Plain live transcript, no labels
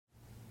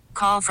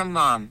Call from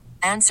mom.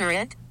 Answer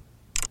it.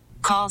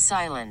 Call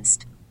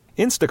silenced.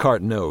 Instacart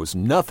knows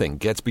nothing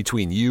gets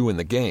between you and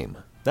the game.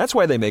 That's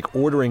why they make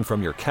ordering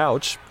from your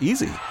couch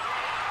easy.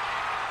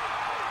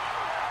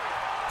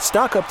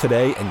 Stock up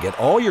today and get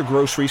all your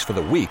groceries for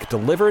the week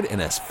delivered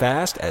in as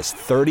fast as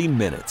 30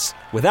 minutes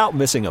without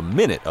missing a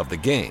minute of the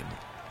game.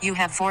 You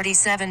have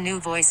 47 new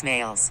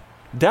voicemails.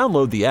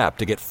 Download the app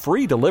to get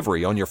free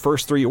delivery on your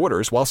first 3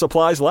 orders while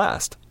supplies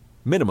last.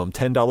 Minimum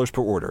 $10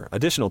 per order.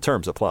 Additional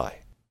terms apply.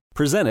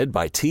 Presented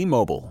by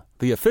T-Mobile,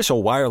 the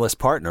official wireless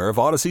partner of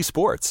Odyssey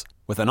Sports.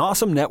 With an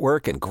awesome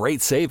network and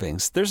great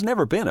savings, there's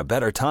never been a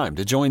better time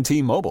to join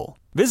T-Mobile.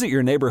 Visit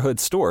your neighborhood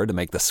store to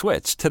make the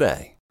switch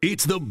today.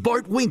 It's the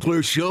Bart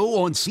Winkler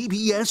Show on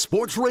CBS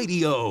Sports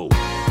Radio.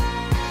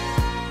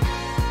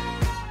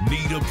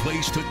 Need a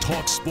place to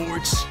talk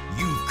sports?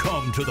 You've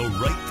come to the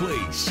right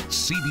place.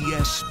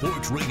 CBS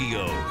Sports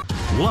Radio.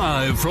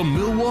 Live from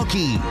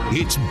Milwaukee,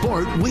 it's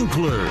Bart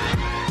Winkler.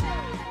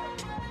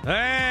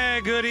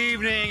 Hey, good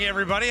evening,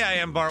 everybody. I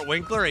am Bart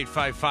Winkler.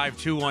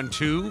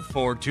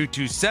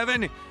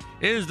 855-212-4227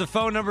 is the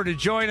phone number to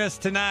join us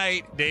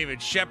tonight.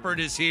 David Shepard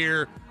is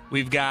here.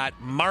 We've got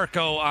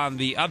Marco on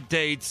the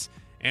updates,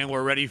 and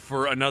we're ready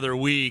for another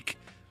week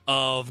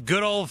of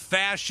good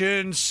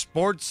old-fashioned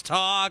sports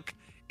talk,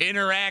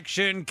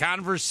 interaction,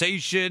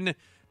 conversation,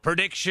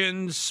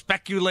 predictions,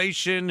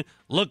 speculation,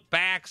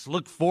 look-backs,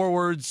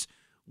 look-forwards.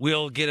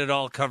 We'll get it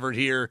all covered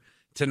here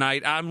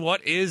tonight on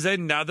what is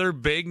another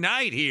big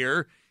night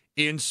here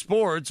in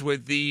sports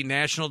with the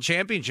national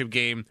championship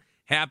game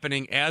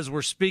happening as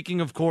we're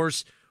speaking. Of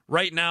course,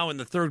 right now in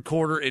the third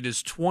quarter, it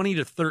is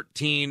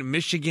 20-13.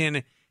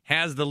 Michigan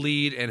has the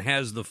lead and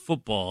has the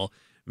football.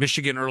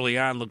 Michigan early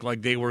on looked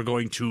like they were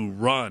going to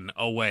run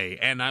away.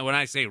 And when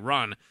I say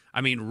run,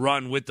 I mean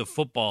run with the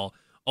football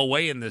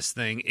away in this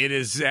thing. It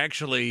is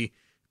actually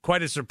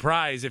quite a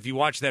surprise if you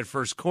watch that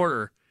first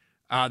quarter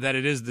that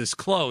it is this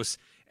close.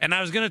 And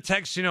I was going to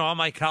text, all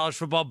my college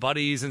football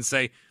buddies and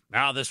say,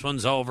 this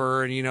one's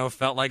over. And,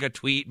 felt like a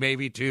tweet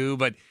maybe too.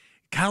 But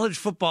college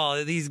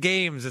football, these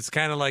games, it's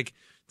kind of like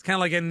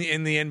in the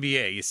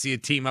NBA. You see a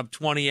team up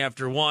 20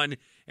 after one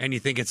and you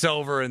think it's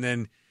over. And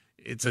then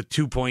it's a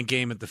 2-point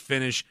game at the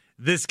finish.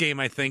 This game,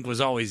 I think, was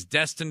always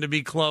destined to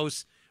be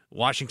close.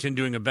 Washington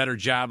doing a better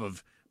job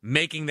of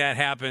making that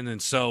happen.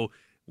 And so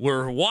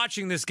we're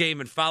watching this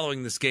game and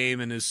following this game.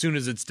 And as soon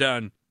as it's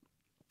done,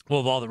 we'll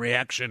have all the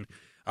reaction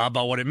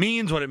about what it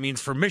means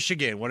for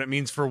Michigan, what it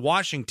means for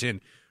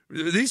Washington.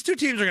 These two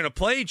teams are going to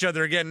play each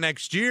other again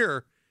next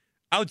year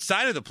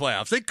outside of the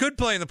playoffs. They could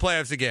play in the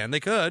playoffs again. They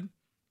could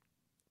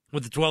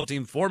with the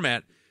 12-team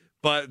format.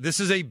 But this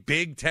is a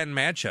Big Ten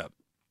matchup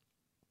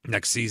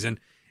next season,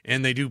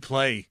 and they do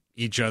play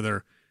each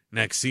other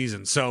next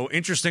season. So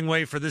interesting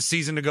way for this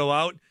season to go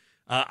out.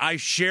 I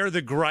share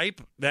the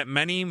gripe that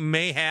many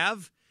may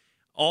have.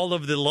 All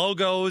of the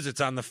logos,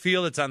 it's on the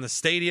field, it's on the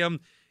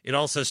stadium. It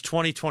all says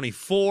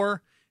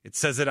 2024. It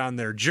says it on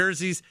their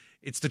jerseys.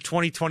 It's the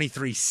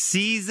 2023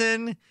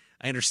 season.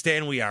 I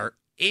understand we are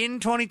in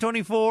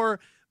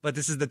 2024, but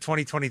this is the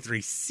 2023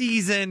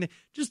 season.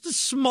 Just a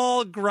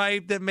small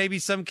gripe that maybe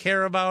some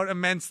care about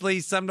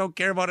immensely, some don't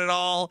care about at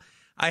all.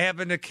 I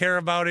happen to care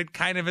about it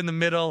kind of in the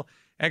middle.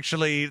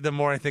 Actually, the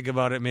more I think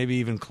about it, maybe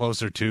even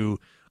closer to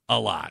a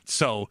lot.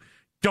 So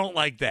don't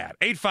like that.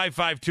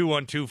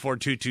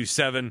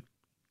 855-212-4227.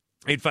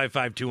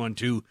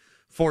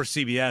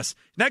 855-212-4CBS.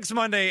 Next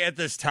Monday at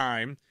this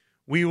time,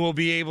 we will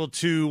be able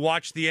to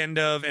watch the end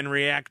of and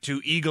react to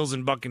Eagles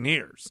and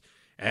Buccaneers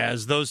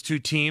as those two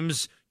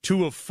teams,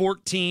 2 of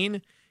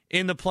 14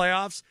 in the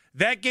playoffs.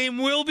 That game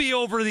will be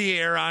over the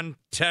air on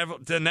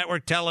the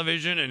network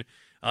television and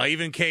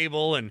even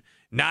cable and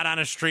not on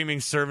a streaming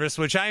service,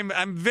 which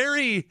I'm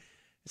very,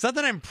 it's not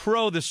that I'm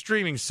pro the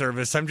streaming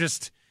service. I'm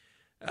just,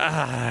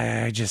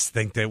 I just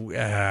think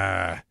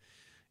that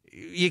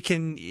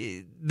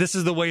this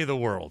is the way of the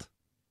world.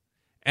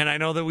 And I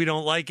know that we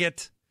don't like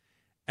it.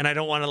 And I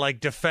don't want to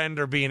defend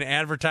or be an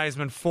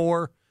advertisement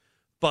for,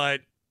 but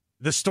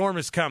the storm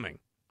is coming.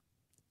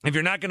 If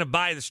you're not going to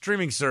buy the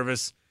streaming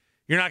service,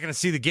 you're not going to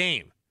see the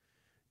game.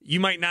 You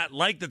might not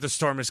like that the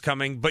storm is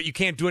coming, but you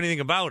can't do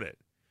anything about it.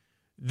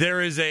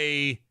 There is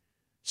a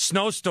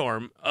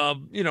snowstorm.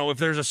 If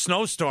there's a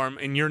snowstorm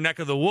in your neck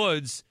of the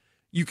woods,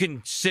 you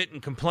can sit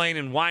and complain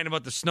and whine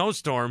about the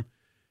snowstorm,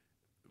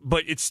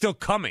 but it's still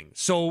coming.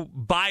 So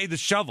buy the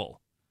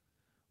shovel.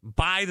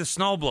 Buy the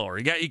snowblower.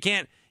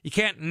 You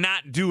can't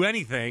not do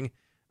anything.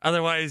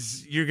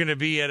 Otherwise, you're going to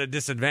be at a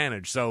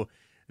disadvantage. So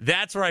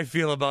that's where I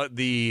feel about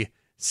the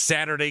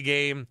Saturday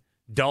game,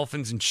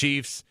 Dolphins and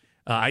Chiefs.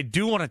 I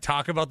do want to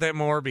talk about that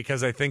more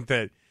because I think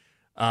that,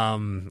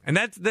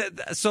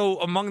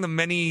 so among the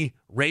many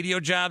radio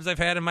jobs I've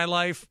had in my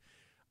life,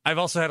 I've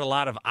also had a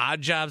lot of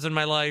odd jobs in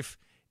my life.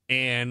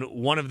 And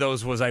one of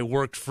those was I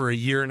worked for a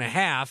year and a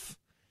half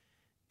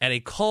at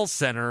a call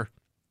center,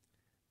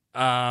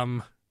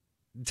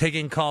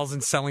 taking calls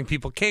and selling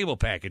people cable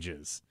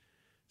packages.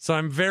 So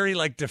I'm very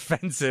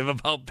defensive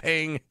about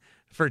paying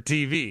for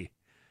TV.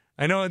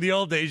 I know in the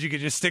old days you could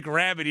just stick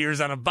rabbit ears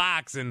on a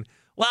box and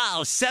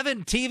wow,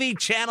 7 TV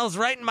channels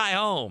right in my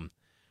home.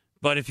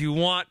 But if you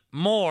want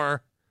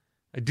more,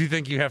 I do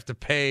think you have to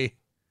pay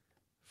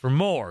for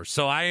more.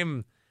 So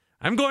I'm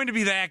going to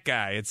be that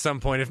guy at some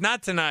point, if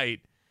not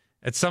tonight,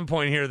 at some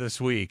point here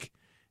this week,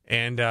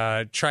 and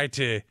try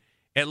to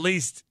at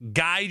least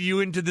guide you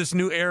into this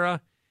new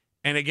era.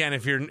 And again,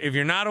 if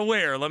you're not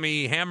aware, let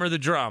me hammer the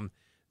drum.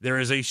 There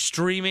is a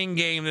streaming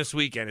game this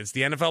weekend. It's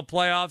the NFL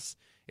playoffs.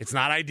 It's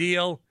not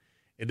ideal.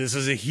 This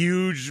is a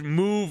huge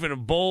move and a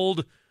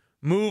bold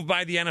move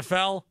by the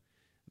NFL.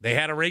 They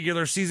had a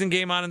regular season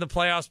game on in the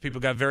playoffs. People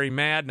got very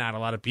mad. Not a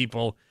lot of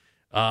people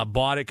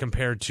bought it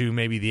compared to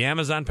maybe the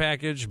Amazon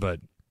package, but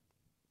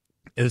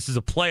this is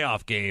a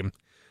playoff game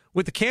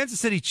with the Kansas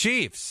City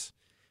Chiefs.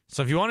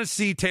 So if you want to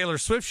see Taylor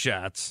Swift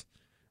shots,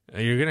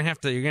 you're gonna have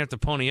to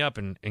pony up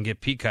and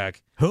get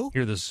Peacock. Who?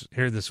 Here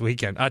this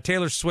weekend.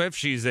 Taylor Swift.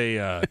 She's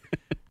a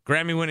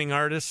Grammy-winning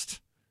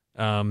artist.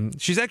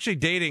 She's actually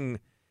dating,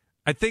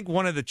 I think,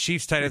 one of the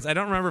Chiefs tight ends. I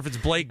don't remember if it's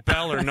Blake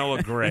Bell or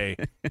Noah Gray.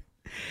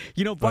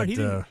 Bart, he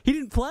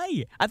didn't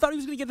play. I thought he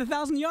was going to get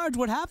 1,000 yards.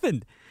 What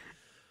happened?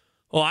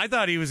 Well, I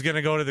thought he was going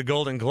to go to the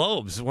Golden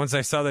Globes. Once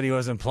I saw that he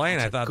wasn't playing,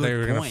 I thought they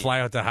were going to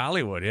fly out to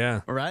Hollywood.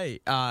 Yeah,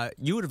 right.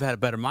 You would have had a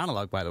better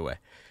monologue, by the way.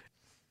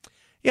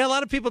 Yeah, a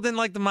lot of people didn't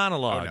like the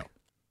monologue. Oh,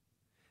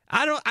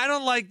 no. I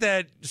don't like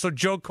that. So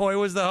Joe Coy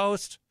was the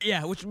host.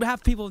 Yeah, which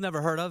half people have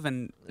never heard of,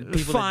 and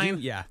people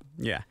Fine. That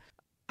do, yeah.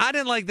 I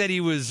didn't like that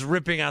he was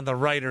ripping on the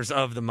writers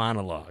of the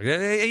monologue,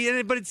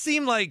 but it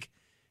seemed like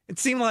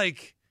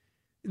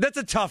that's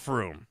a tough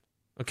room.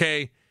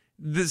 Okay,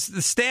 the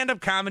stand-up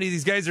comedy.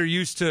 These guys are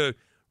used to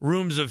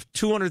rooms of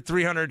 200,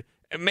 300,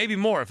 maybe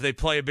more if they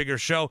play a bigger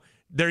show.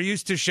 They're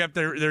used to Shep.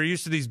 They're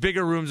used to these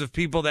bigger rooms of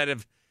people that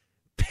have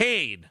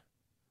paid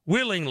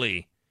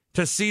willingly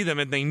to see them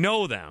and they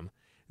know them.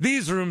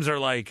 These rooms are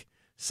like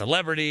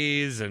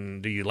celebrities,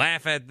 and do you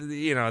laugh at,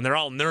 and they're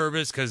all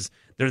nervous because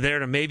they're there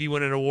to maybe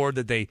win an award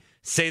that they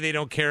say they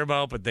don't care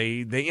about, but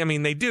they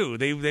do.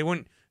 They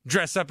wouldn't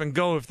dress up and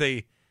go if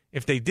they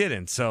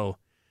didn't. So,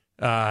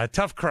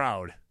 tough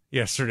crowd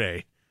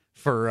yesterday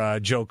for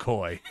Joe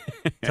Coy.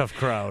 Tough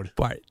crowd.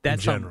 Bart, in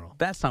general.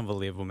 That's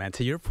unbelievable, man.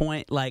 To your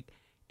point,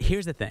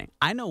 here's the thing.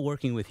 I know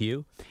working with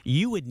you,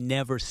 you would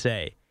never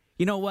say,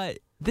 you know what,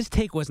 this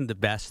take wasn't the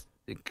best.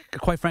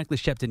 Quite frankly,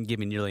 Shep didn't give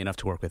me nearly enough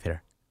to work with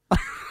here.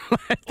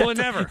 Well,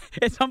 never.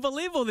 It's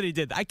unbelievable that he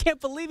did that. I can't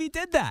believe he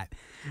did that.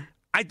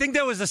 I think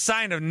that was a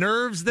sign of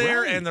nerves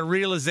there, right, and the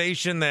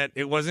realization that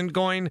it wasn't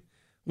going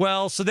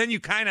well. So then you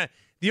kind of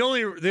the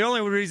only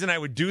reason I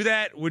would do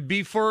that would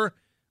be for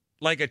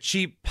like a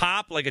cheap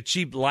pop, like a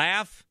cheap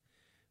laugh,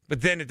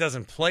 but then it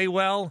doesn't play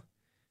well.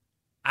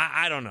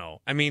 I don't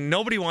know. I mean,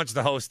 nobody wants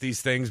to host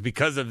these things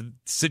because of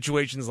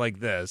situations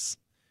like this.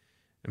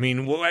 I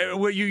mean,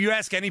 you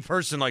ask any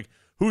person, like,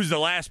 who's the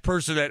last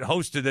person that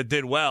hosted that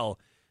did well?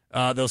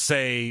 They'll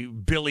say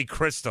Billy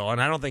Crystal,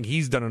 and I don't think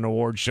he's done an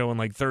award show in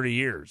like 30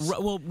 years.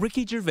 Well,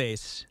 Ricky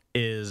Gervais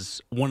is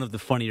one of the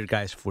funnier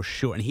guys for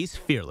sure, and he's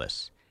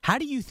fearless. How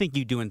do you think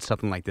you do in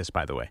something like this,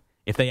 by the way,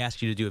 if they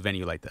asked you to do a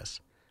venue like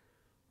this?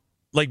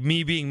 Like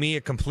me being me,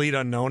 a complete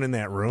unknown in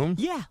that room?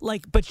 Yeah,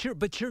 but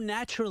you're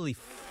naturally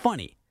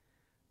funny.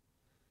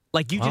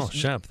 Like you just,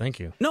 Shep,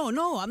 thank you.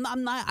 No, I'm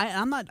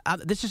not.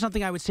 This is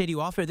something I would say to you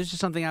off air. This is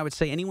something I would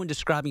say anyone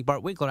describing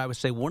Bart Winkler. I would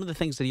say one of the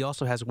things that he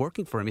also has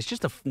working for him. He's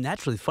just a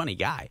naturally funny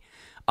guy.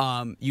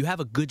 You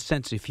have a good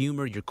sense of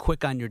humor. You're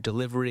quick on your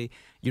delivery.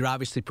 You're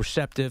obviously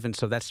perceptive, and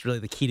so that's really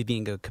the key to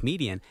being a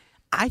comedian.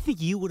 I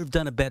think you would have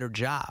done a better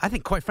job. I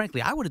think, quite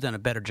frankly, I would have done a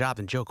better job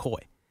than Joe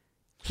Coy.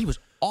 He was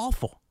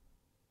awful.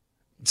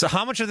 So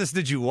how much of this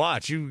did you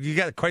watch? You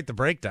got quite the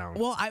breakdown.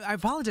 Well, I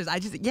apologize. I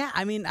don't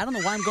know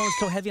why I'm going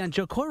so heavy on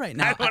Joe Coy right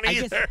now. I don't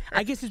either.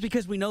 I guess it's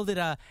because we know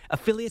that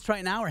affiliates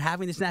right now are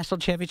having this national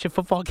championship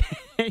football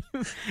game.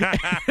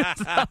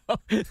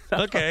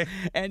 Okay.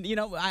 And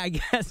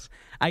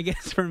I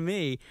guess for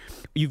me,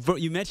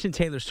 you mentioned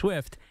Taylor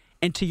Swift,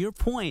 and to your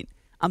point,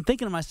 I'm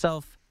thinking to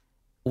myself,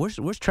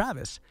 where's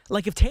Travis?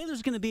 Like, if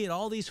Taylor's going to be at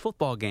all these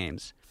football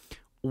games,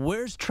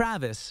 where's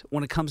Travis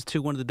when it comes to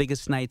one of the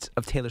biggest nights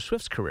of Taylor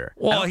Swift's career?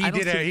 Well, he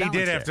did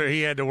after he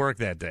had to work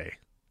that day.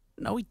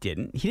 No, he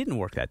didn't. He didn't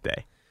work that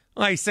day.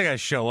 Well, he still got to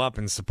show up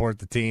and support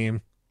the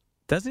team.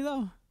 Does he,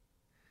 though?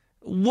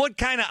 What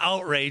kind of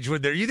outrage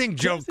would there? You think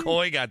Joe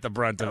Coy got the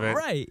brunt of it?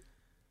 Right.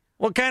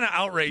 What kind of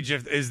outrage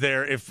is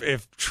there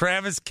if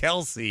Travis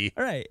Kelce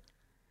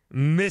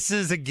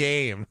misses a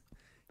game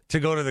to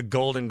go to the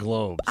Golden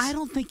Globes? I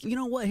don't think, you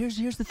know what, here's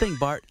the thing,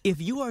 Bart.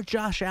 If you are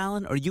Josh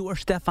Allen or you are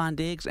Stephon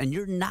Diggs and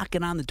you're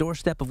knocking on the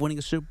doorstep of winning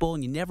a Super Bowl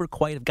and you never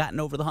quite have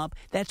gotten over the hump,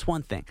 that's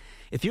one thing.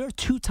 If you're a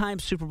two-time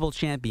Super Bowl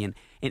champion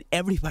and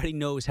everybody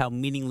knows how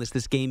meaningless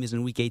this game is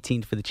in Week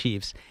 18 for the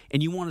Chiefs,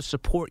 and you want to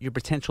support your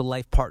potential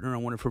life partner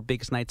on one of her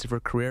biggest nights of her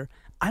career,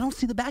 I don't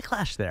see the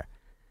backlash there.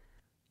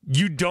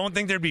 You don't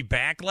think there'd be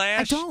backlash?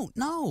 I don't.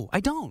 No,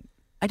 I don't.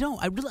 I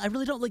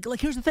really don't.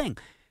 Like here's the thing.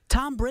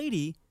 Tom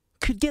Brady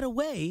could get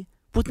away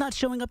with not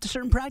showing up to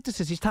certain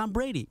practices. He's Tom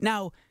Brady.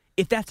 Now,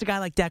 If that's a guy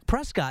like Dak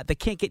Prescott that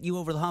can't get you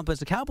over the hump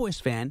as a Cowboys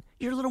fan,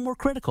 you're a little more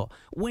critical.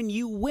 When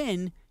you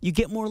win, you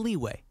get more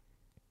leeway.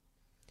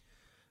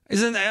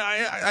 Isn't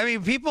I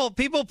mean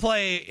people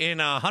play in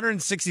a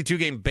 162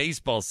 game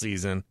baseball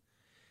season,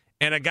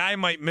 and a guy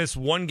might miss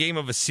one game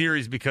of a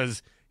series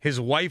because his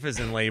wife is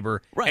in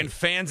labor, right. And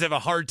fans have a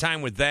hard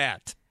time with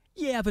that.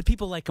 Yeah, but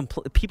people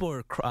people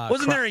are.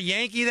 Wasn't there a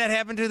Yankee that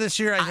happened to this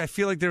year? I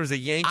feel like there was a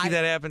Yankee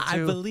that happened to. I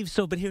believe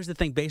so, but here's the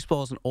thing: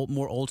 baseball is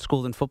more old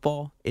school than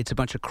football. It's a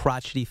bunch of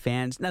crotchety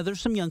fans. Now, there's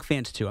some young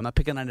fans too. I'm not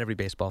picking on every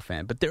baseball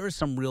fan, but there are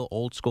some real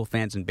old school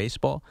fans in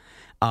baseball.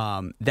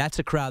 That's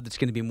a crowd that's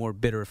going to be more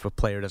bitter if a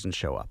player doesn't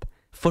show up.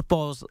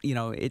 Football's,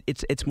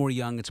 it's more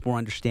young, it's more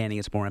understanding,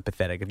 it's more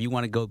empathetic. If you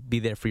want to go be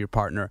there for your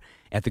partner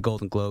at the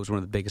Golden Globes, one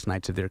of the biggest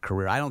nights of their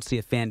career, I don't see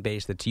a fan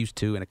base that's used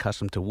to and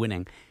accustomed to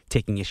winning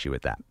taking issue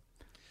with that.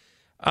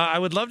 I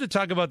would love to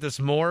talk about this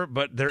more,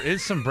 but there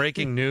is some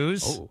breaking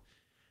news,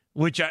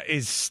 which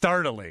is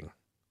startling.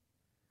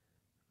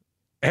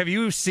 Have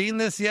you seen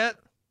this yet?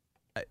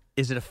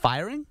 Is it a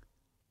firing?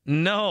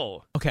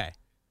 No. Okay.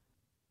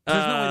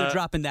 There's no way they're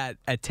dropping that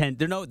at 10.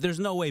 There's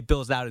no way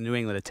Bill's out in New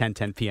England at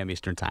 10 p.m.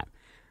 Eastern time.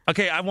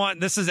 Okay,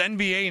 this is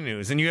NBA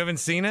news, and you haven't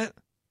seen it?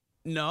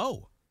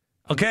 No.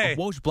 Okay.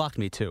 Woj blocked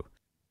me, too.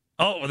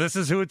 Oh, well, this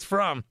is who it's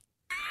from.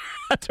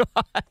 That's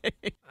why.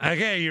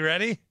 Okay, you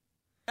ready?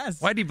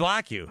 Yes. Why'd he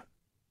block you?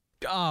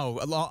 Oh,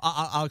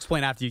 I'll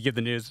explain after you give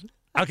the news.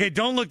 Okay,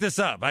 don't look this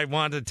up. I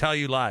wanted to tell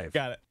you live.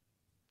 Got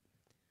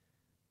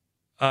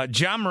it.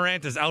 John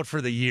Morant is out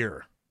for the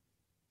year.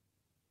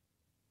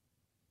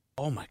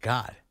 Oh, my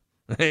God.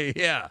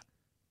 Yeah.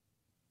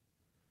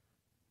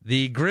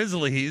 The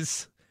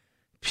Grizzlies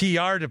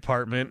PR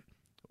department,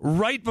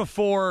 right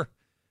before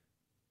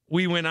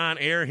we went on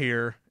air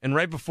here, and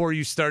right before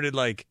you started,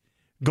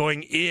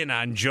 going in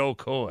on Joe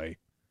Coy,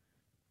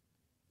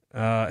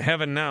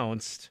 have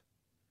announced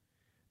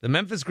the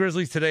Memphis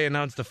Grizzlies today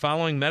announced the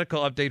following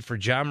medical update for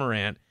John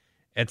Morant.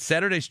 At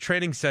Saturday's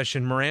training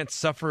session, Morant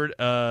suffered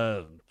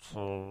a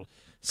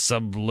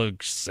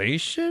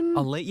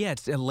subluxation?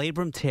 It's a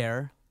labrum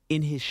tear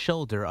in his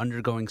shoulder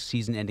undergoing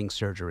season-ending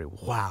surgery.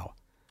 Wow.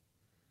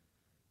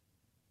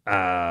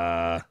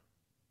 All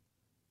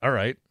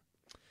right.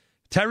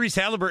 Tyrese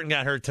Halliburton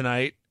got hurt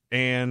tonight,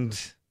 and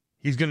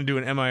he's going to do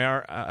an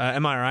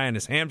MRI on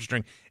his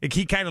hamstring.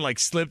 He kind of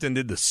slipped and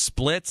did the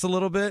splits a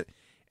little bit,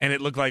 and it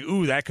looked like,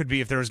 that could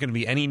be if there was going to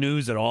be any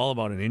news at all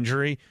about an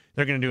injury.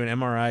 They're going to do an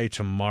MRI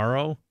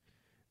tomorrow.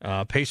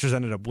 Pacers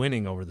ended up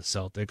winning over the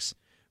Celtics.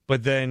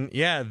 But then,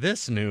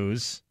 this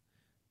news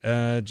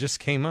just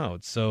came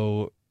out.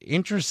 So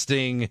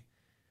interesting.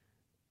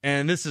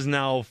 And this is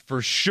now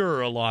for sure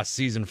a lost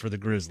season for the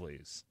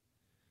Grizzlies.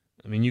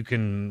 I mean, you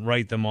can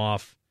write them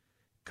off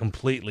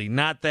completely.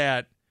 Not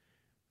that.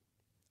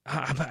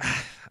 I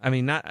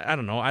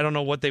don't know. I don't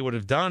know what they would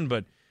have done,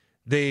 but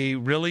they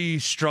really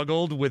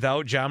struggled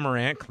without John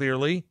Morant,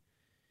 clearly.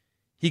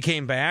 He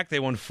came back. They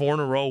won 4 in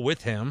a row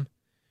with him.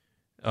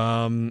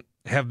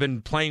 Have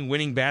been playing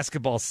winning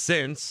basketball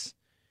since.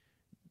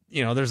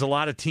 There's a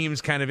lot of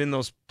teams kind of in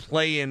those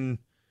play-in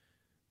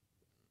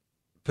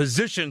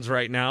positions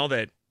right now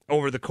that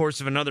over the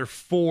course of another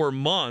 4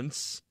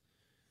 months,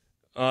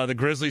 the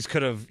Grizzlies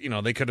could have,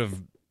 they could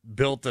have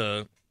built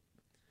down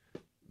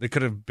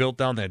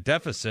that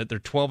deficit. They're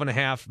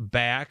 12.5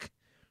 back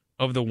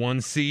of the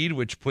 1 seed,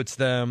 which puts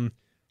them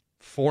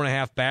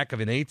 4.5 back of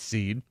an 8th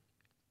seed.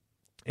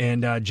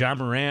 And John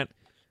Morant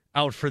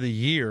out for the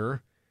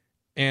year.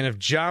 And if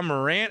John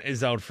Morant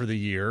is out for the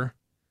year,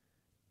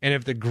 and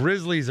if the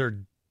Grizzlies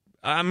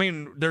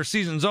their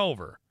season's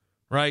over,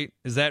 right?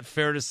 Is that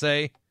fair to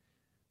say?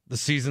 The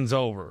season's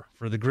over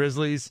for the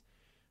Grizzlies.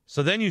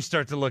 So then you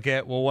start to look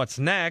at, well, what's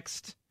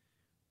next?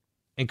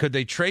 And could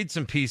they trade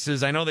some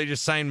pieces? I know they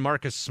just signed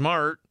Marcus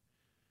Smart.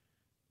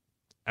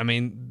 I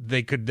mean,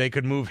 they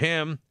could move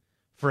him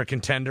for a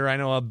contender. I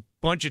know a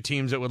bunch of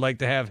teams that would like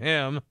to have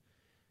him.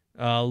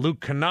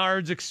 Luke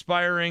Kennard's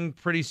expiring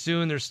pretty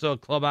soon. There's still a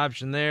club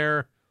option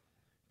there.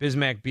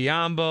 Bismack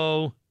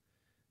Biyombo.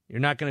 You're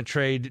not going to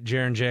trade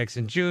Jaren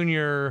Jackson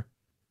Jr.,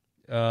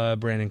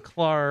 Brandon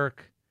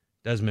Clark,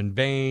 Desmond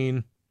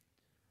Bane,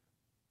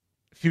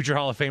 future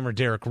Hall of Famer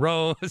Derrick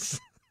Rose,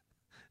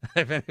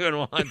 if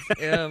anyone wants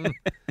him.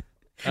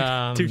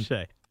 Touche.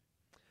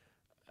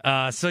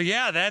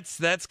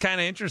 That's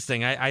kind of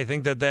interesting. I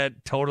think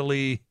that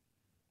totally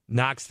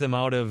knocks them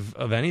out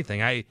of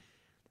anything. I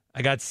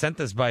got sent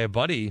this by a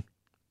buddy,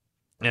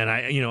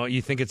 and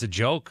you think it's a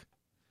joke.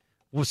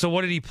 Well, so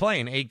what did he play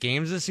in 8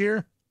 games this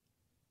year?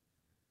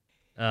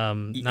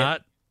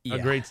 Not a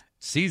great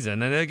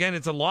season, and again,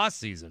 it's a lost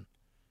season.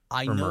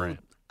 I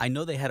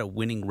know they had a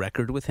winning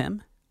record with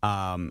him,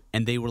 and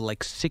they were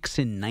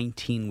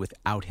 6-19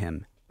 without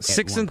him.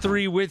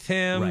 6-3 with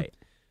him, right?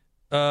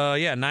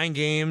 9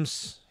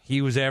 games.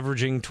 He was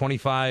averaging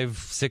 25,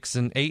 6,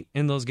 and 8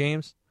 in those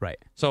games. Right.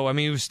 So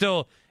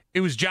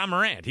it was John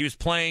Morant. He was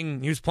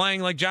playing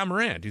like John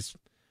Morant. He's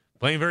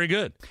playing very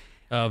good,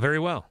 very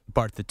well.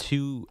 Bart, the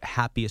 2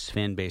 happiest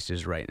fan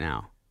bases right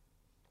now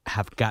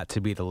have got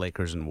to be the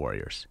Lakers and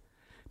Warriors,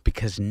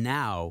 because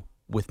now,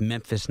 with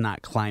Memphis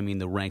not climbing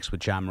the ranks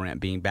with John Morant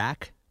being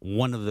back,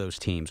 one of those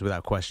teams,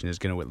 without question, is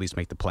going to at least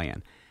make the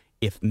play-in.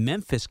 If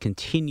Memphis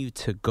continue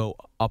to go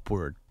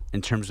upward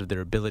in terms of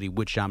their ability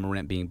with John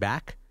Morant being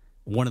back,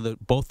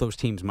 both those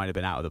teams might have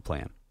been out of the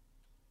play-in.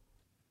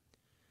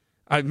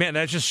 Man,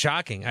 that's just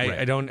shocking. Right.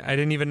 I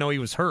didn't even know he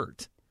was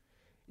hurt.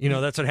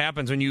 That's what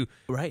happens when you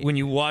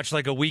watch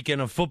like a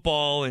weekend of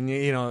football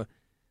and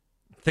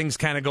things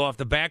kind of go off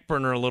the back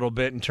burner a little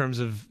bit in terms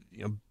of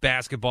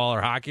basketball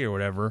or hockey or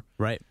whatever.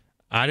 Right.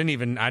 I didn't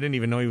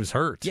even know he was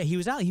hurt. Yeah, he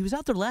was out. He was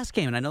out their last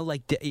game, and I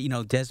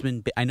know,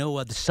 Desmond. I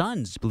know the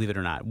Suns, believe it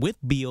or not, with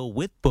Beal,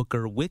 with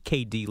Booker, with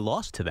KD,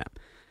 lost to them.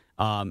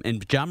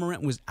 And John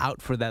Morant was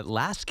out for that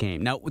last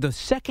game. Now, the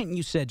second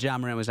you said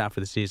John Morant was out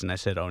for the season, I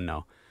said, "Oh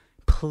no,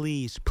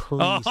 please."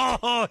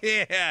 Oh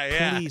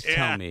yeah. Please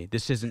tell me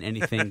this isn't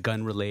anything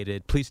gun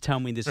related. Please tell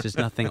me this is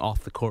nothing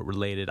off the court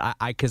related.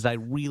 Because I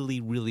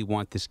really, really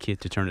want this kid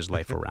to turn his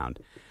life around.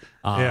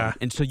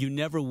 And so you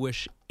never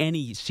wish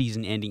any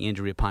season-ending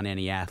injury upon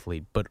any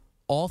athlete. But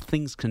all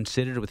things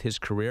considered with his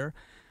career,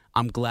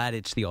 I'm glad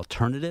it's the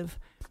alternative.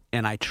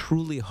 And I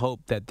truly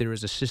hope that there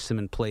is a system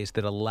in place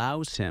that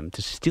allows him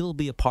to still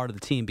be a part of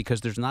the team,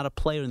 because there's not a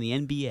player in the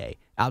NBA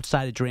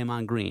outside of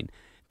Draymond Green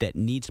that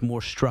needs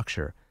more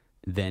structure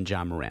than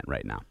John Morant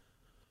right now.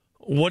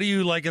 What do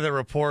you like of the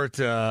report?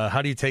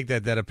 How do you take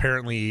that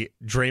apparently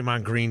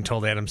Draymond Green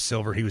told Adam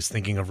Silver he was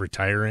thinking of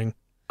retiring?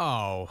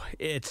 Oh,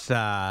 it's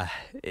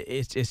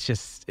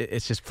just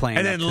playing.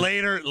 And then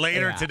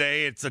later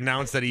today, it's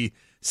announced that he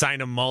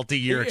signed a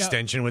multi-year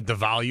extension with The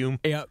Volume.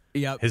 Yep.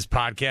 His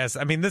podcast.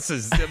 I mean, this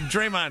is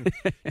Draymond.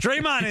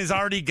 Draymond has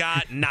already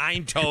got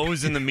 9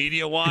 toes in the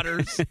media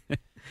waters.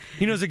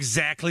 He knows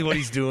exactly what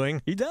he's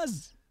doing. He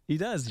does.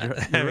 You're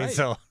I mean,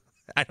 so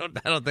I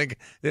don't think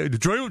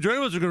Draymond's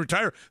going to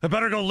retire. I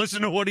better go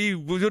listen to what he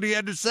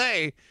had to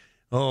say.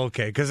 Oh,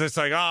 okay, because it's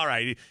like, all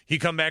right, he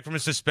come back from a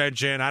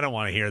suspension. I don't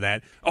want to hear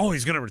that. Oh,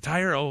 he's going to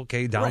retire? Oh,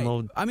 okay,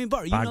 download. Right. I mean,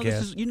 Bart,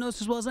 you know this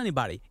as well as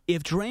anybody.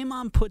 If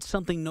Draymond puts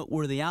something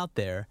noteworthy out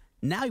there,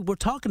 now we're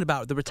talking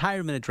about the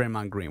retirement of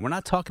Draymond Green. We're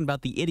not talking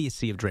about the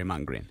idiocy of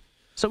Draymond Green.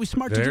 So he's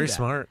smart to do that. Very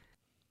smart.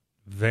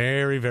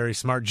 Very, very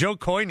smart. Joe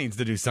Coy needs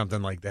to do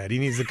something like that. He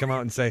needs to come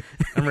out and say,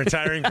 I'm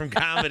retiring from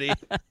comedy.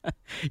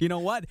 You know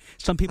what?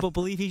 Some people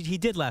believe he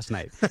did last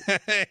night.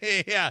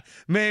 Yeah,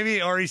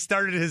 maybe. Or he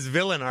started his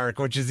villain arc,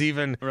 which is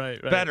even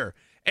better.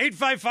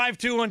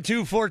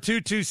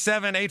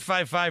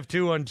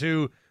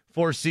 855-212-4227,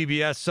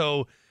 855-212-4CBS.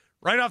 So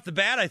right off the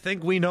bat, I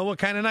think we know what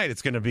kind of night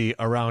it's going to be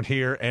around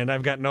here, and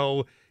I've got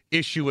no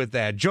issue with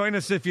that. Join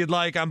us if you'd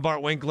like. I'm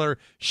Bart Winkler.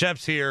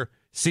 Shep's here,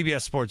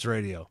 CBS Sports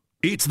Radio.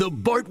 It's the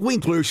Bart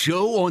Winkler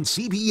Show on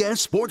CBS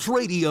Sports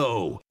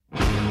Radio.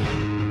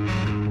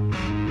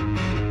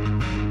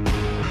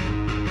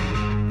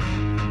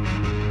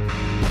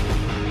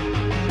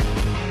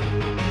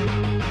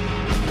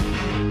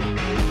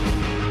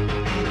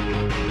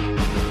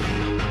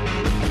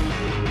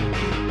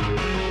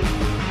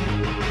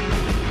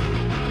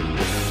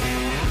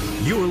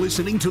 You're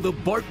listening to the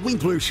Bart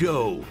Winkler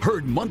Show,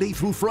 heard Monday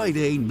through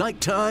Friday,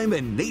 nighttime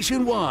and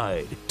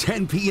nationwide,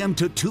 10 p.m.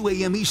 to 2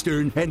 a.m.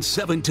 Eastern and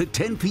 7 to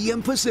 10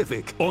 p.m.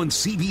 Pacific on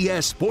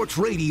CBS Sports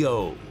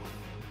Radio.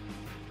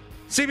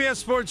 CBS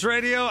Sports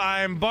Radio,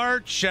 I'm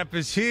Bart. Shep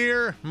is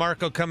here.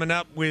 Marco coming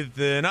up with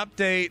an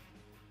update.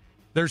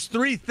 There's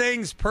 3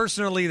 things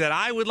personally that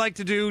I would like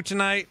to do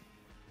tonight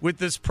with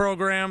this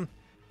program.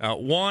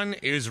 One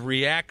is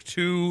react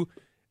to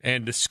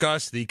and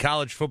discuss the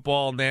college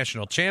football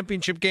national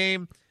championship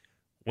game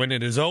when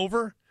it is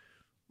over.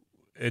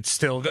 It's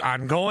still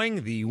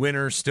ongoing. The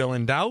winner's still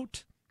in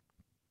doubt.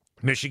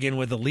 Michigan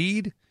with the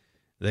lead.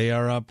 They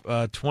are up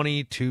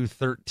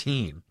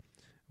 20-13.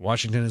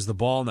 Washington is the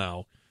ball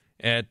now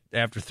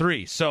after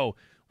 3. So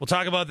we'll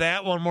talk about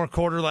that. One more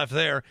quarter left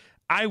there.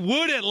 I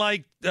would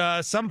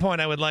at some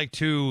point I would like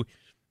to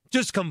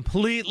just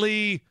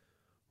completely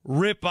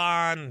rip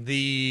on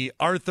the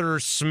Arthur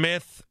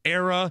Smith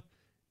era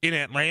in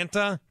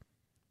Atlanta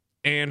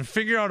and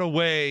figure out a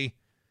way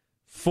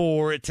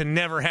for it to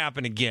never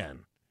happen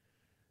again.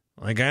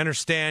 Like, I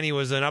understand he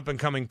was an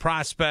up-and-coming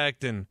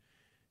prospect and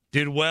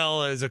did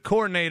well as a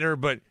coordinator,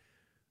 but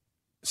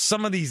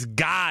some of these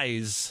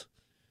guys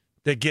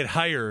that get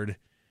hired,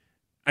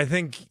 I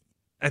think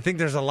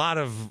there's a lot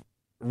of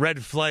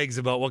red flags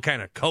about what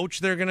kind of coach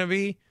they're going to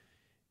be,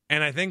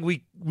 and I think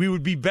we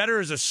would be better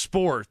as a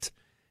sport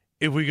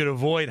if we could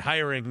avoid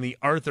hiring the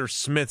Arthur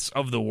Smiths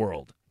of the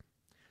world.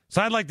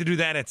 So I'd like to do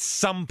that at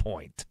some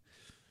point.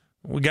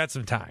 We got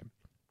some time.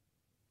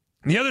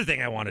 The other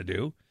thing I want to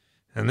do,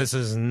 and this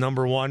is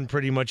number one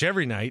pretty much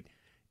every night,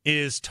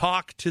 is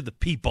talk to the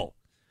people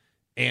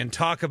and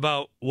talk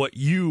about what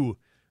you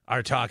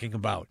are talking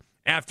about.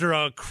 After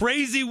a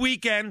crazy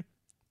weekend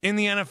in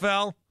the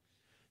NFL,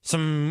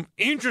 some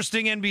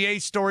interesting NBA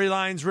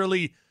storylines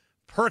really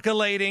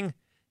percolating,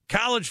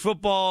 college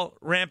football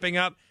ramping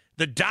up,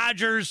 the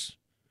Dodgers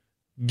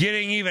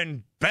getting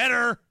even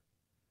better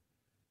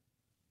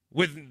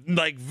with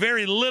like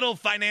very little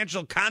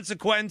financial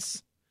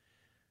consequence.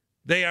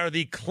 They are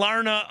the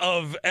Klarna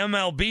of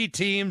MLB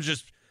teams,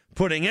 just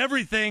putting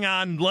everything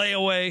on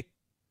layaway.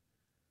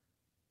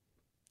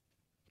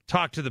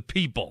 Talk to the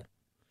people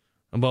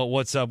about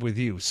what's up with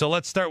you. So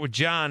let's start with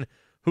John,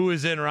 who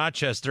is in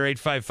Rochester,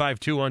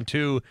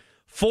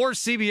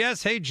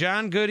 855-212-4CBS. Hey,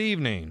 John, good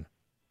evening.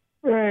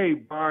 Hey,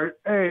 Bart.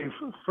 Hey,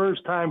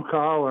 first-time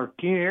caller.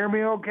 Can you hear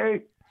me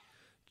okay?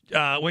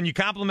 When you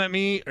compliment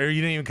me, or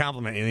you didn't even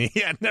compliment me.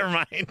 Yeah, never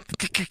mind.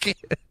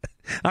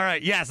 All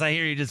right, yes, I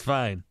hear you just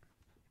fine.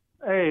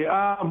 Hey,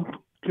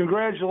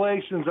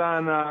 congratulations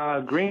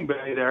on Green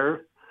Bay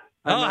there.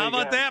 Oh, how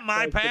about that?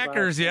 My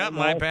Packers. Yeah,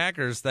 my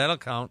Packers. That'll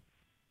count.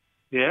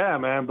 Yeah,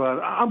 man, but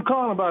I'm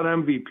calling about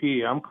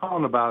MVP. I'm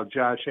calling about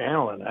Josh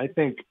Allen. I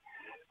think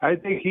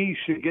he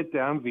should get the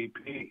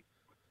MVP.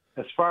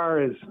 As far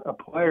as a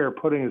player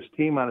putting his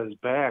team on his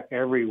back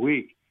every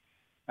week,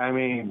 I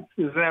mean,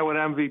 isn't that what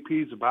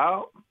MVP is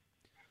about?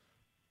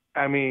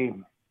 I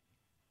mean,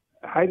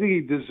 I think he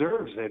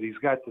deserves it. He's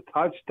got the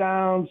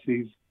touchdowns.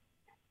 He's,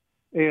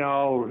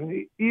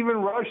 even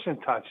rushing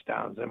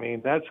touchdowns. I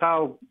mean, that's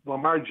how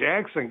Lamar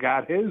Jackson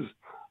got his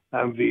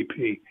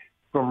MVP,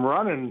 from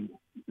running.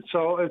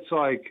 So it's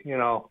like,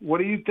 what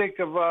do you think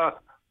of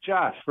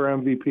Josh for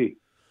MVP?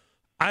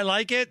 I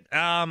like it.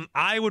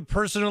 I would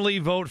personally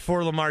vote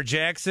for Lamar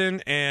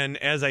Jackson, and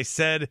as I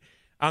said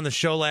on the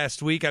show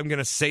last week, I'm going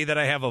to say that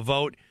I have a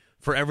vote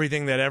for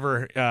everything that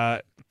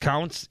ever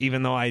counts,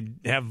 even though I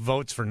have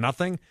votes for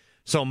nothing.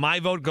 So my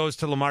vote goes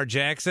to Lamar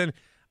Jackson.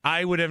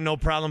 I would have no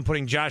problem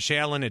putting Josh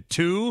Allen at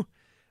 2.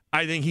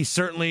 I think he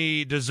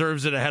certainly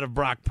deserves it ahead of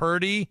Brock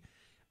Purdy.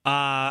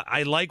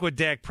 I like what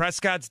Dak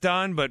Prescott's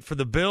done, but for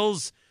the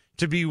Bills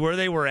to be where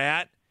they were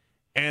at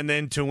and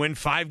then to win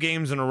 5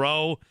 games in a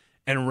row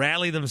and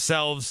rally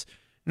themselves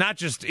not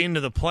just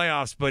into the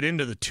playoffs, but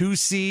into the 2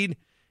 seed.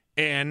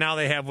 And now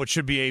they have what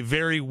should be a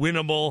very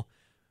winnable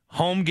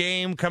home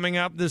game coming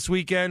up this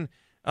weekend.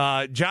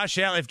 If Josh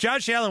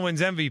Allen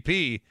wins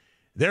MVP,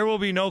 there will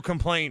be no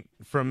complaint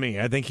from me.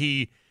 I think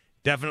he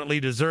definitely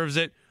deserves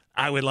it.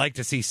 I would like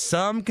to see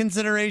some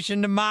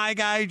consideration to my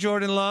guy,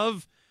 Jordan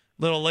Love.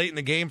 A little late in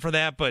the game for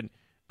that, but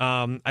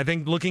I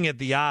think looking at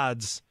the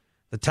odds,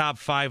 the top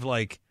 5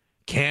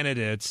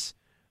 candidates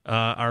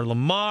are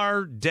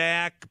Lamar,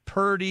 Dak,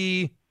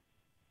 Purdy,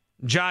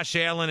 Josh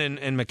Allen,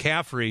 and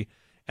McCaffrey.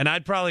 And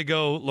I'd probably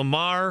go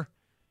Lamar,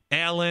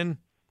 Allen,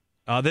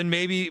 then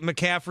maybe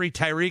McCaffrey.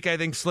 Tyreek, I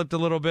think, slipped a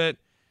little bit.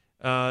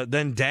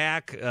 Then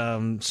Dak.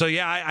 So,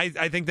 yeah,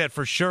 I think that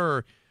for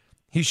sure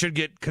he should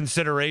get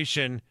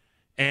consideration.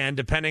 And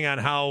depending on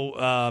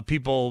how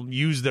people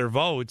use their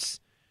votes,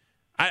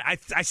 I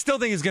still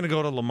think it's going to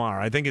go to Lamar.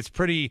 I think it's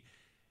pretty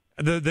 –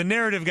 the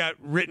narrative got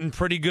written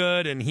pretty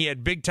good, and he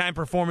had big-time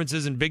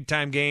performances in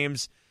big-time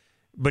games.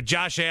 But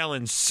Josh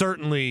Allen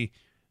certainly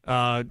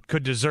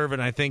could deserve it.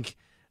 And I think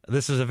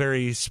this is a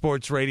very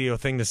sports radio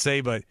thing to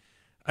say, but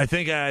I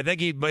think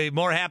he'd be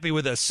more happy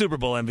with a Super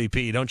Bowl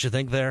MVP, don't you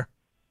think there?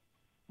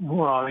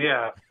 Well,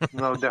 yeah,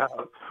 no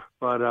doubt.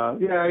 But,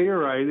 yeah, you're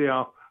right.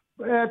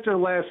 After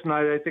last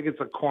night, I think it's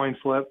a coin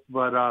flip.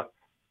 But,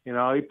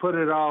 he put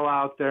it all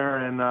out there,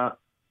 and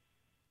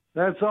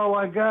that's all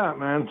I got,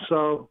 man.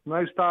 So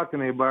nice talking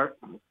to you, Bart.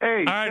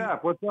 Hey, all right.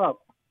 Shep, what's up?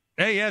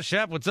 Hey, yeah,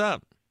 Shep, what's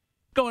up?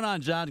 What's going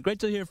on, John? Great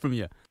to hear from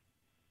you.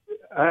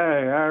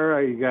 Hey, all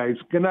right, you guys.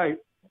 Good night.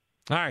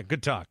 All right,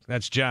 good talk.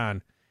 That's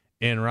John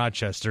in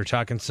Rochester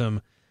talking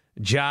some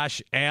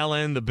Josh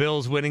Allen. The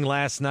Bills winning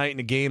last night in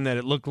a game that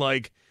it looked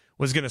like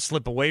was going to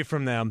slip away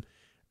from them.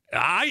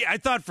 I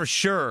thought for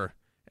sure,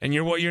 and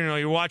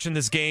you're watching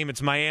this game.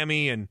 It's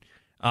Miami and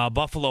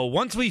Buffalo.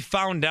 Once we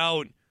found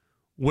out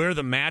where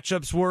the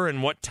matchups were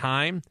and what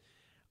time,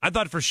 I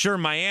thought for sure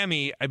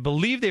Miami, I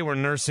believe they were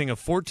nursing a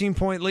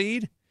 14-point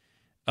lead,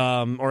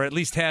 or at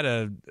least had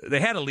a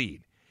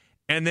lead.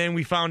 And then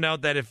we found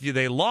out that if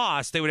they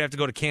lost, they would have to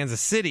go to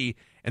Kansas City,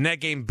 and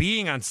that game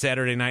being on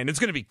Saturday night, and it's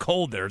going to be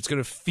cold there. It's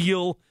going to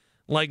feel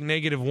like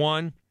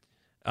 -1,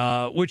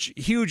 which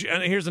huge.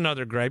 And here's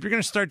another gripe. You're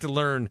going to start to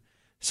learn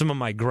some of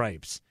my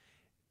gripes.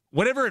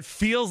 Whatever it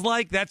feels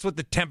like, that's what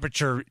the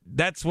temperature,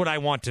 that's what I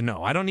want to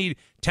know. I don't need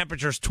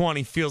temperatures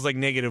 20, feels like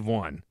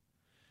 -1.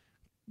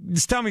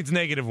 Just tell me it's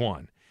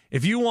 -1.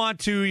 If you want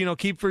to,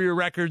 keep for your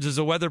records as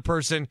a weather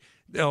person,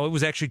 it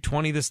was actually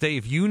 20 this day.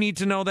 If you need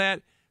to know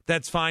that,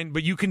 that's fine.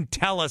 But you can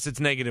tell us it's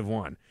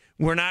 -1.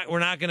 We're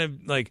not going to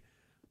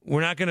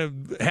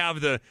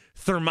have the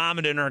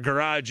thermometer in our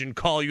garage and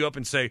call you up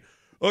and say,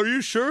 "Are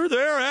you sure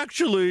there?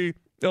 Actually,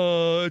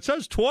 it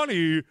says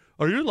 20.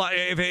 Are you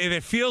if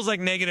it feels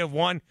like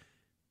 -1,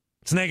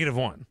 it's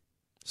 -1.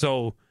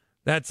 So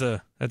that's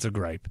a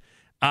gripe.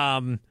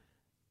 I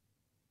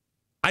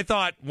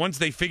thought once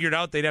they figured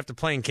out they'd have to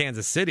play in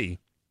Kansas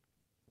City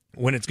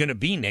when it's going to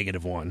be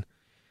 -1,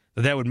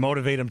 that would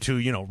motivate them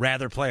to,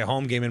 rather play a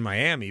home game in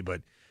Miami.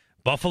 But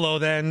Buffalo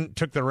then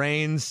took the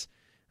reins,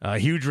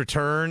 huge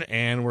return,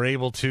 and were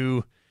able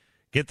to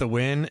get the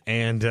win.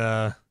 And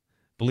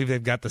believe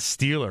they've got the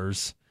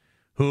Steelers,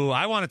 who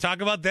I want to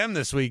talk about them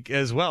this week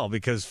as well,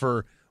 because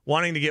for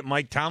wanting to get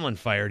Mike Tomlin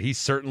fired, he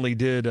certainly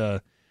did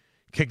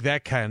kick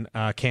that can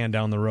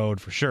down the road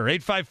for sure.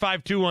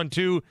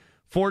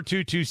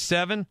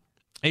 855-212-4227.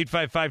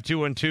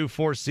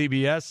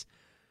 855-212-4CBS.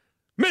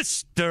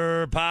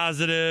 Mr.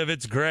 Positive,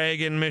 it's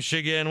Greg in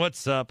Michigan.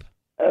 What's up?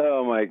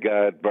 Oh, my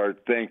God,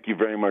 Bart, thank you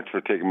very much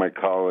for taking my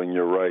call, and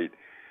you're right.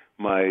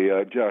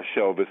 My Josh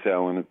Elvis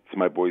Allen, it's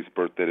my boy's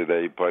birthday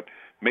today, but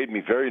made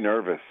me very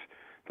nervous.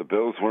 The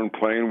Bills weren't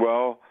playing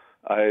well.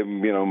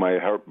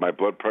 My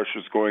blood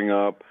pressure's going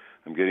up.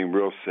 I'm getting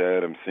real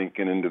sad. I'm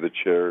sinking into the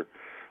chair.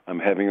 I'm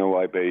having a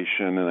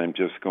libation, and I'm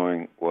just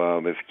going,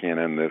 well, this can't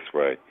end this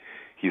way.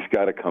 He's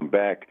got to come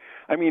back.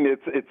 I mean,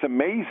 it's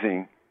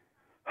amazing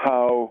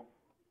how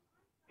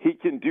he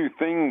can do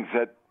things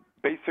that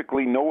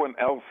basically no one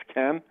else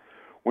can.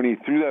 When he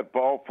threw that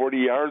ball 40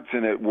 yards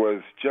and it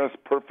was just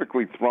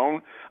perfectly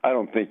thrown, I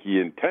don't think he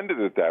intended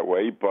it that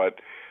way, but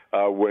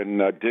when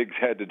Diggs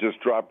had to just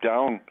drop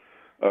down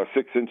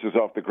 6 inches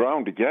off the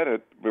ground to get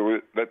it,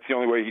 that's the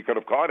only way he could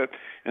have caught it,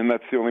 and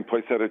that's the only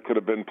place that it could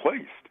have been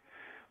placed.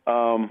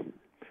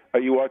 Are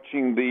you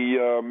watching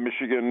the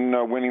Michigan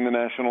winning the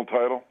national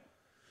title?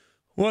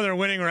 Well, they're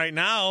winning right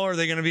now. Are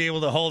they going to be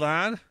able to hold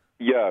on?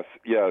 Yes,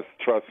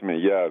 trust me,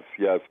 yes.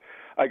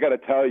 I got to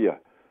tell you,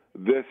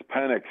 this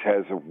Penix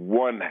has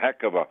one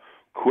heck of a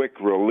quick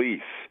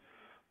release.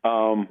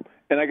 And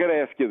I got to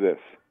ask you this.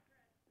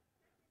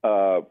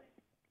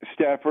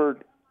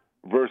 Stafford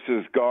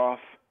versus Goff,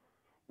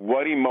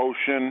 what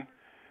emotion?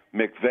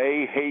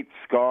 McVay hates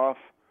Goff.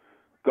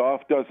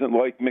 Goff doesn't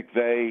like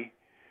McVay.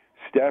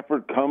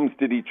 Stafford comes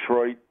to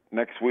Detroit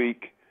next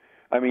week.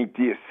 I mean,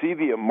 do you see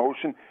the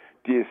emotion?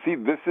 Do you see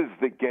this is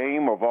the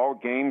game of all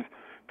games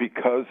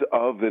because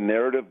of the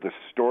narrative, the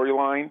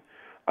storyline?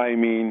 I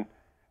mean,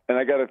 and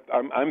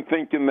I'm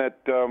thinking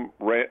that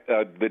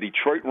the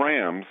Detroit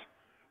Rams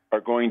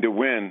are going to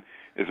win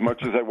as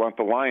much as I want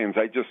the Lions.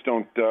 I just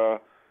don't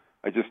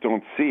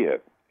see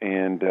it.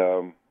 And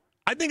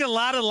I think a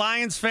lot of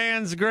Lions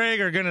fans,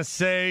 Greg, are going to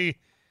say.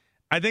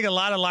 I think a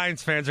lot of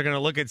Lions fans are going to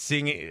look at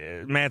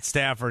seeing Matt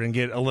Stafford and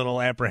get a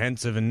little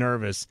apprehensive and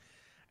nervous.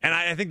 And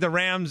I think the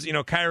Rams,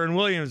 Kyron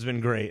Williams has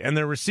been great, and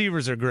their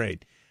receivers are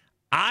great.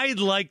 I'd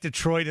like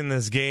Detroit in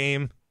this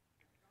game.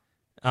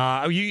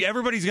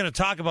 Everybody's going to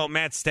talk about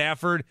Matt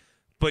Stafford,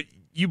 but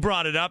you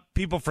brought it up.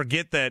 People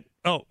forget that,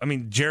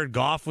 Jared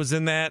Goff was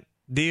in that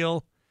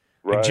deal.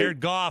 Right. And Jared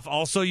Goff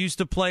also used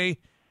to play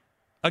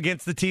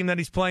against the team that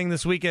he's playing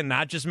this weekend,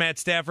 not just Matt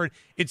Stafford.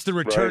 It's the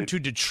return to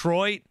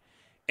Detroit,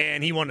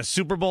 and he won a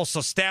Super Bowl.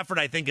 So Stafford,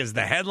 I think, is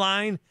the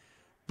headline,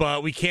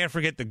 but we can't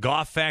forget the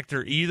Goff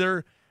factor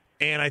either.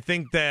 And I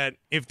think that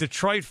if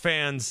Detroit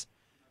fans,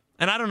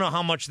 and I don't know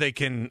how much they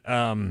can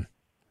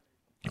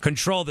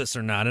control this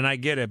or not, and I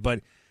get it,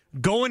 but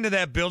go into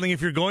that building. If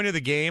you're going to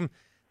the game,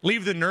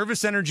 leave the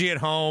nervous energy at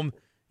home.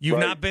 You've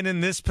not been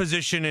in this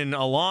position in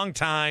a long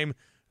time.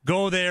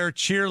 Go there,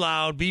 cheer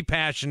loud, be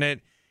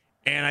passionate.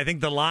 And I think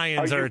the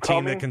Lions are a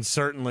team that can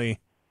certainly.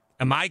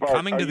 Am I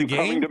coming to the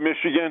game? Coming to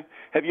Michigan?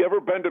 Have you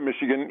ever been to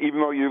Michigan, even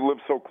though you live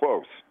so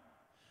close?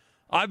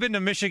 I've been to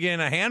Michigan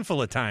a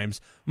handful of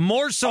times.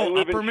 More so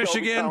Upper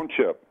Michigan.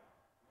 Township.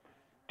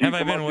 Have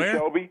I been where?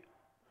 Shelby,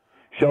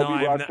 No,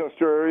 Rochester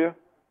area?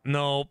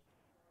 No.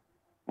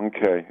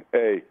 Okay.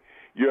 Hey,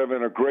 you're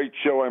having a great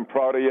show. I'm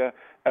proud of you.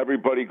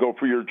 Everybody go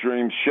for your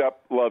dreams. Shep,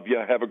 love you.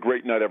 Have a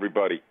great night,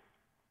 everybody.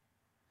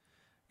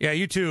 Yeah,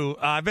 you too.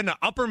 I've been to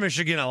Upper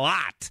Michigan a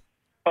lot.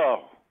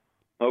 Oh,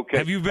 okay.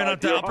 Have you been up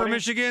to Upper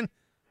Michigan?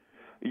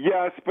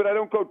 Yes, but I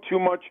don't go too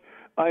much.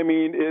 I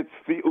mean, it's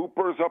the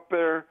Oopers up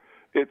there.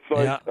 It's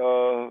like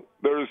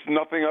there's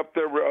nothing up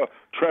there.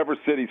 Traverse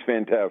City's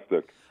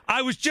fantastic.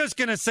 I was just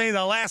going to say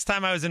the last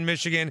time I was in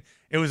Michigan,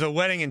 it was a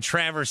wedding in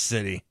Traverse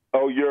City.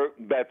 Oh,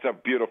 that's a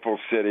beautiful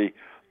city.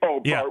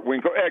 Oh, Bart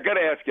Winkler. Hey, I got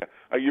to ask you,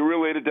 are you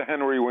related to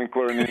Henry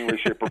Winkler in any way,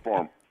 shape, or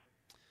form?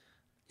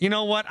 You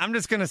know what? I'm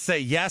just going to say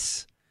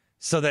yes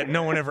so that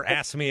no one ever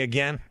asks me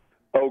again.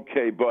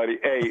 Okay, buddy.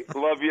 Hey,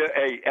 love you.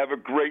 Hey, have a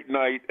great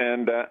night,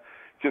 and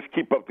just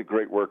keep up the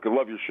great work. I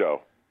love your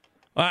show.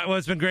 All right, well,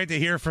 it's been great to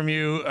hear from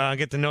you,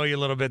 get to know you a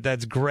little bit.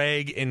 That's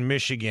Greg in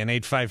Michigan,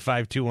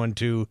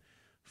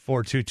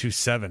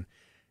 855-212-4227.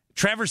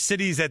 Traverse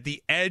City is at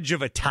the edge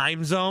of a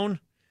time zone,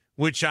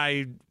 which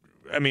I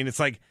mean, it's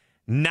like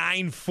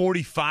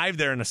 9:45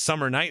 there on a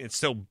summer night. It's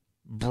still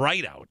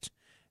bright out.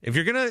 If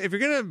you're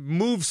gonna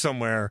move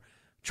somewhere,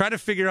 try to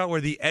figure out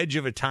where the edge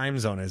of a time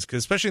zone is, because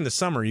especially in the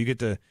summer, you get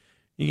the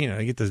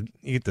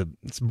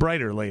it's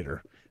brighter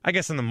later. I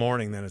guess in the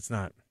morning, then it's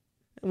not.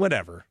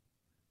 Whatever.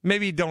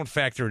 Maybe don't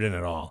factor it in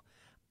at all.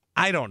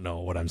 I don't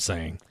know what I'm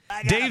saying.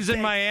 Dave's in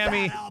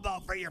Miami. Elbow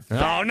for your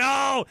Oh,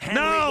 no.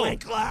 Henry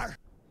Winkler.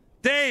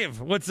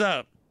 Dave, what's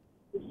up?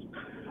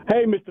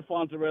 Hey, Mr.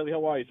 Fonzarelli.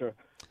 How are you, sir?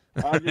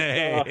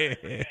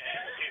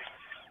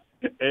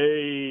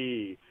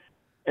 Hey,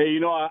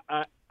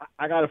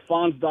 I got a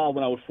Fonz doll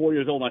when I was 4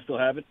 years old, and I still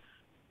have it.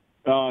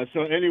 So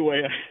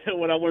anyway,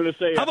 what I wanted to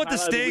say. How about the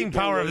staying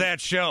power of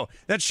that show?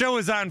 That show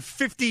was on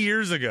 50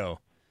 years ago.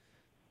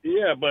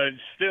 Yeah, but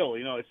still,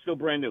 it's still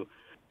brand new.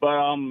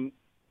 But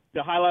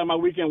the highlight of my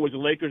weekend was the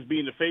Lakers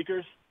beating the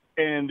Fakers.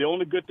 And the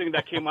only good thing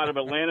that came out of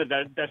Atlanta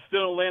that's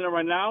still in Atlanta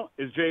right now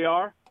is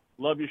JR.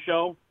 Love your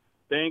show.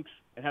 Thanks,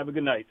 and have a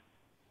good night.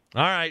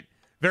 All right.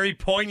 Very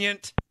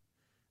poignant,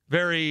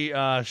 very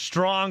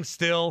strong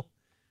still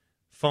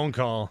phone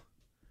call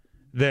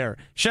there.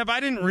 Shep, I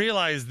didn't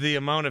realize the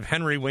amount of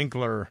Henry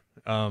Winkler.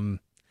 I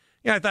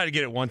thought I'd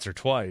get it once or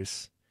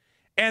twice.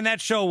 And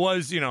that show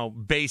was,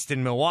 based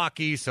in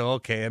Milwaukee, so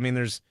okay. I mean,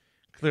 there's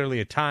clearly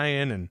a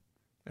tie-in, and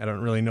I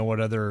don't really know what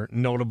other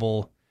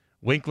notable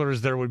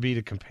Winklers there would be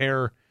to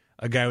compare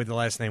a guy with the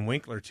last name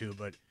Winkler to,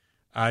 but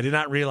I did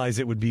not realize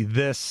it would be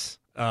this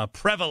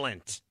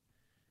prevalent,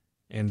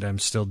 and I'm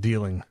still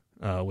dealing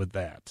with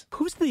that.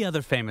 Who's the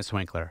other famous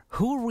Winkler?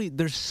 Who are we?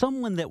 There's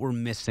someone that we're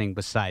missing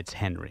besides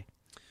Henry.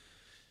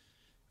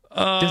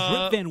 There's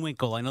Rip Van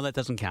Winkle. I know that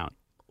doesn't count.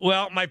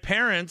 Well, my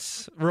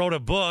parents wrote a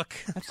book.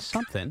 That's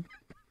something.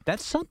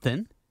 That's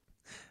something.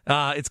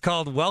 It's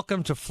called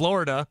Welcome to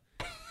Florida.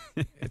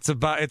 It's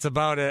about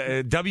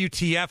a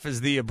WTF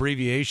is the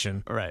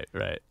abbreviation. Right.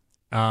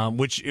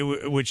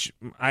 Which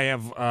I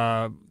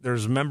have.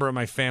 There's a member of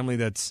my family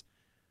that's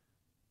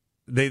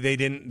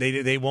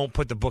they won't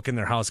put the book in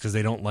their house because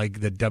they don't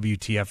like the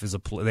WTF is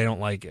they don't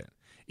like it,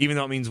 even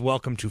though it means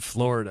Welcome to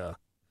Florida.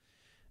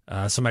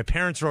 So my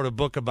parents wrote a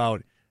book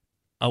about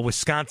a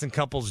Wisconsin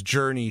couple's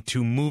journey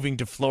to moving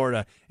to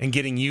Florida and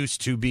getting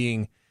used to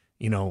being,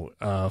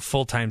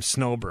 full-time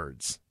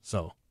snowbirds.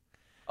 So,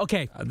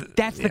 okay,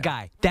 that's the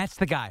guy. That's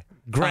the guy.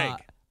 Greg.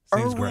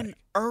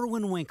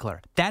 Erwin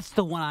Winkler. That's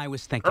the one I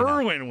was thinking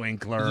Erwin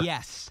Winkler.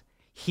 Yes.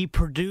 He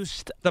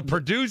produced... The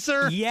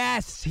producer?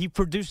 Yes. He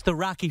produced the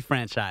Rocky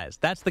franchise.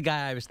 That's the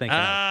guy I was thinking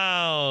of.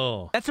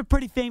 Oh. That's a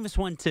pretty famous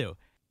one, too.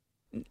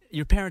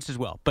 Your parents as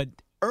well. But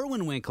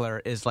Erwin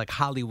Winkler is like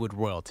Hollywood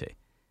royalty.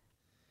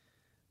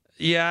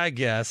 Yeah, I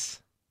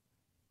guess.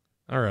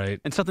 All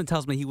right. And something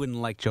tells me he wouldn't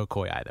like Joe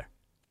Coy either.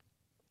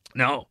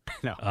 No.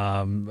 No.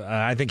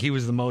 I think he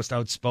was the most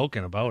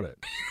outspoken about it,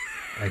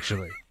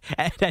 actually.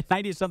 At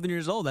 90-something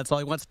years old, that's all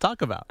he wants to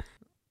talk about.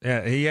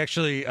 Yeah, he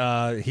actually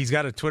he's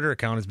got a Twitter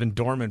account. It's been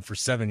dormant for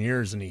 7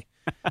 years, and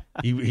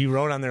he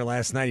wrote on there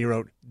last night. He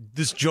wrote,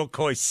 "This Joe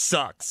Coy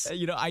sucks."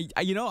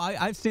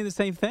 I've seen the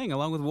same thing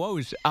along with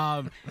Woj.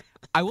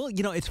 I will.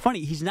 It's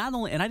funny. He's not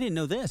only, and I didn't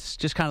know this.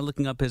 Just kind of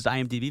looking up his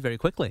IMDb very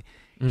quickly.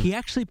 He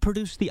actually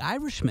produced The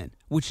Irishman,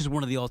 which is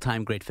one of the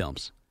all-time great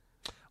films.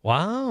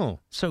 Wow!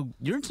 So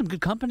you're in some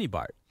good company,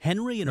 Bart.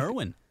 Henry and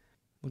Erwin.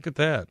 Look at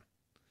that.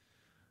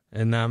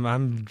 And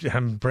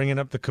I'm bringing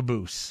up the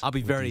caboose. I'll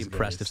be very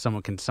impressed if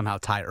someone can somehow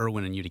tie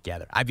Erwin and you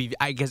together.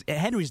 I guess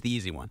Henry's the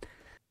easy one.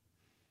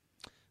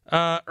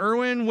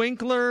 Erwin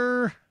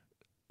Winkler.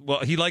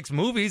 Well, he likes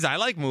movies. I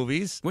like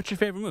movies. What's your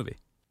favorite movie?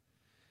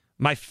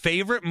 My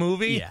favorite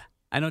movie? Yeah.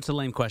 I know it's a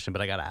lame question,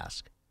 but I got to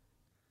ask.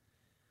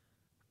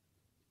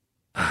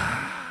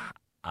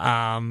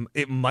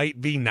 It might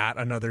be Not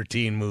Another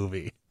Teen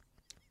Movie.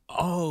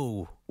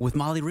 Oh, with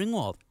Molly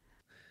Ringwald.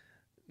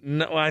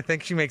 No, I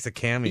think she makes a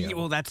cameo. Yeah,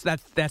 well, that's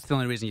the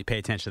only reason you pay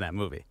attention to that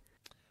movie.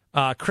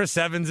 Chris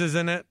Evans is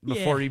in it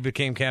before he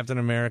became Captain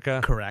America.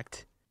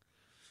 Correct.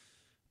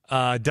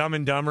 Dumb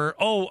and Dumber.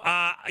 Oh,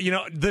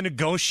 The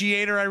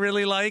Negotiator I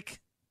really like.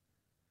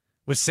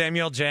 With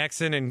Samuel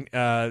Jackson and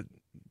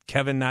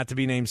Kevin not to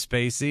be named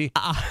Spacey.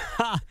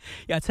 Yeah,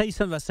 I'll tell you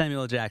something about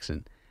Samuel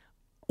Jackson.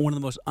 One of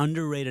the most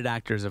underrated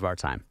actors of our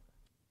time.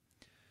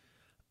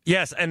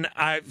 Yes, and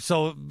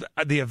so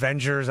the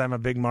Avengers, I'm a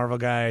big Marvel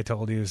guy, I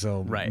told you,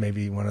 so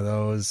maybe one of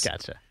those.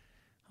 Gotcha.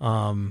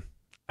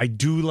 I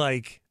do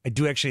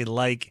actually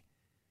like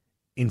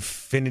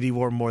Infinity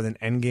War more than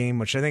Endgame,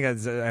 which I think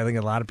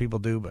a lot of people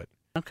do, but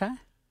okay.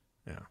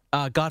 Yeah.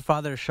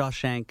 Godfather,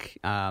 Shawshank,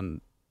 I'm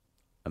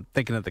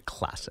thinking of the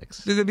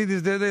classics.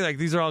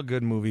 These are all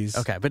good movies.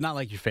 Okay, but not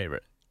like your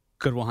favorite.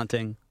 Good Will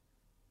Hunting.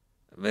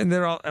 And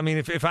they're all. I mean,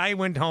 if I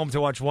went home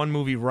to watch one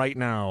movie right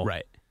now,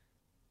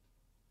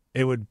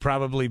 it would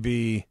probably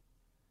be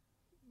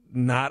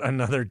Not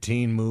Another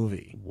Teen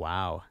Movie.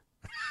 Wow.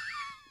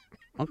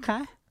 Okay.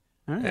 All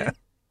right. Yeah.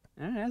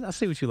 All right. I'll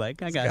see what you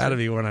like. I got Got to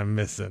be one I'm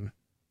missing.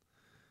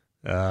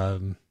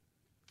 We'll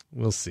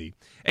see.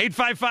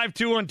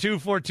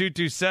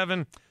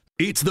 855-212-4227.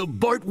 It's the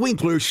Bart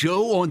Winkler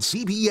Show on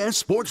CBS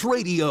Sports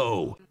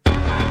Radio.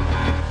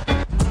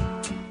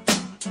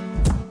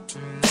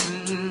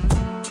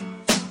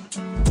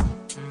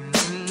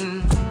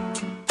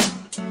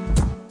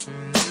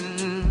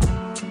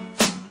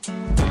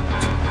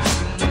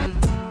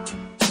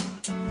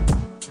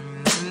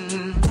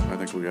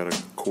 We got a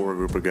core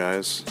group of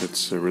guys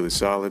that's really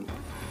solid.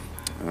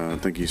 I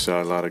think you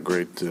saw a lot of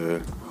great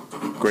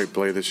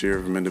play this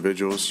year from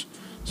individuals.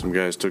 Some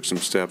guys took some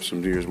steps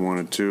from years 1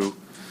 and 2.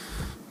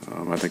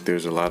 I think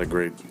there's a lot of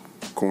great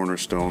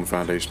cornerstone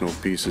foundational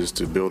pieces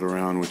to build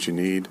around what you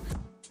need.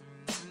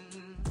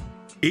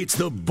 It's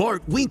the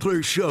Bart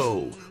Winkler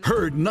Show.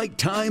 Heard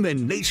nighttime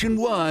and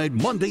nationwide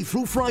Monday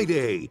through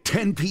Friday,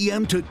 10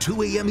 p.m. to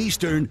 2 a.m.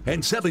 Eastern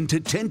and 7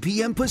 to 10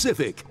 p.m.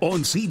 Pacific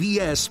on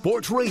CBS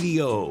Sports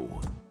Radio.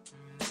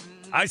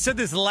 I said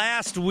this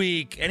last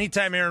week.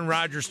 Anytime Aaron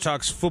Rodgers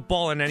talks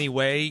football in any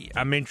way,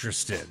 I'm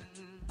interested.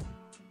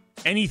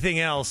 anything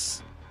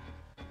else,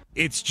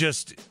 it's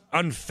just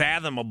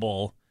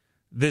unfathomable.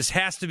 This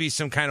has to be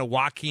some kind of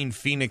Joaquin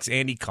Phoenix,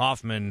 Andy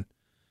Kaufman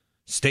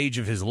stage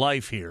of his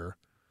life here,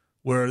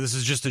 where this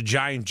is just a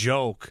giant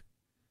joke,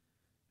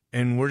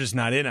 and we're just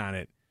not in on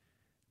it.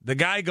 The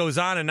guy goes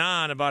on and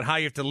on about how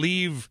you have to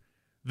leave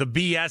the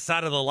BS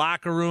out of the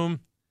locker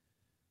room,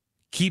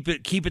 keep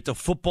it to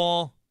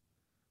football,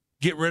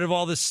 get rid of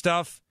all this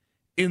stuff.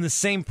 In the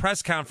same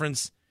press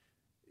conference,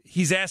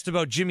 he's asked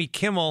about Jimmy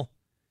Kimmel,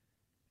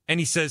 and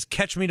he says,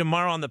 "Catch me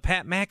tomorrow on the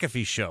Pat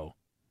McAfee show."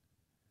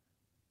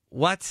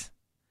 What?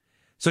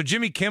 So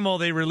Jimmy Kimmel,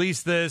 they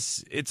released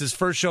this. It's his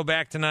first show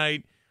back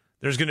tonight.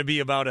 There's going to be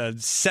about a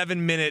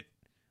 7-minute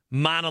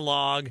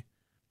monologue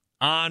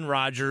on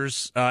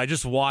Rodgers. I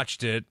just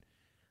watched it.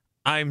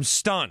 I'm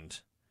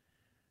stunned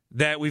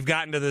that we've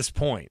gotten to this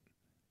point.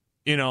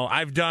 You know,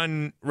 I've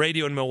done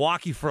radio in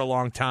Milwaukee for a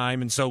long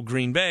time, and so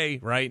Green Bay,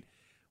 right?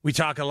 We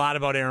talk a lot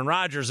about Aaron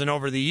Rodgers, and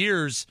over the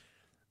years,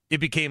 it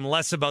became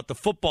less about the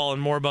football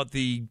and more about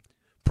the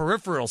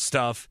peripheral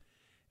stuff.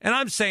 And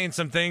I'm saying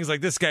some things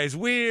like, this guy's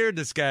weird,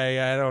 this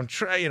guy, I don't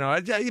try,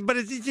 but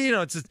it's,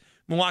 it's a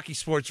Milwaukee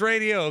sports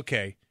radio.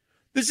 Okay.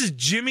 This is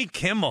Jimmy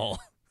Kimmel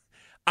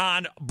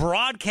on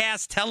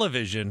broadcast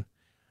television,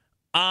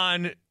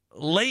 on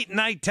late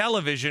night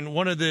television,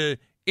 one of the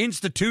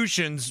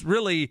institutions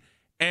really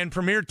and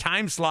premier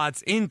time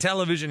slots in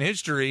television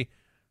history,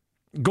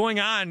 going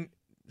on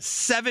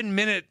 7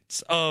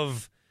 minutes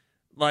of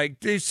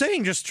they're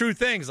saying just true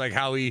things, like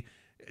how he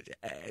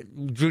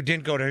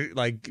didn't go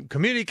to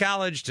community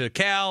college, to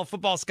Cal,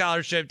 football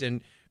scholarship,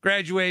 and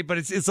graduate. But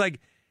it's like,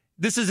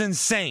 this is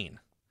insane.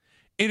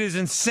 It is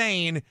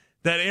insane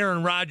that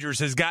Aaron Rodgers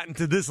has gotten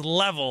to this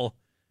level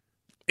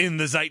in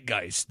the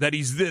zeitgeist.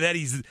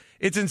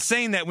 It's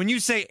insane that when you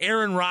say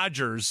Aaron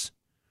Rodgers,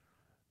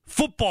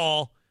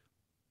 football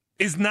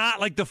is not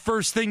like the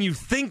first thing you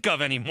think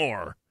of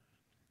anymore.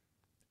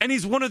 And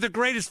he's one of the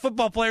greatest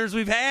football players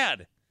we've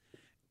had.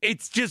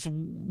 It's just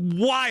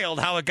wild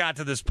how it got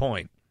to this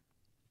point.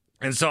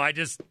 And so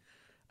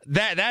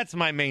that's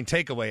my main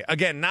takeaway.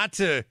 Again, not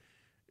to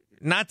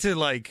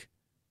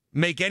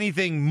make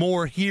anything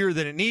more here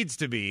than it needs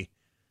to be.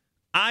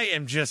 I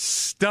am just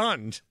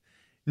stunned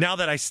now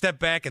that I step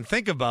back and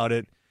think about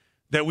it,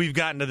 that we've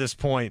gotten to this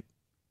point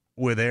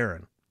with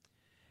Aaron.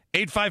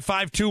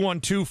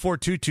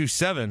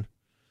 855-212-4227.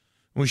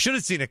 We should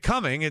have seen it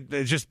coming.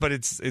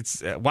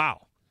 It's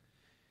wow.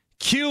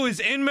 Q is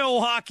in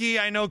Milwaukee.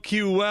 I know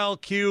Q well.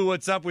 Q,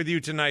 what's up with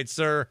you tonight,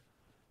 sir?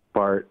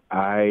 Bart,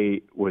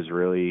 I was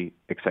really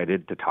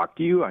excited to talk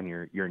to you on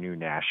your new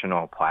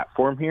national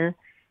platform here,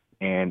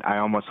 and I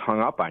almost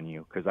hung up on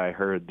you because I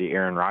heard the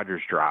Aaron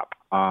Rodgers drop.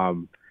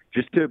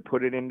 Just to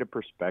put it into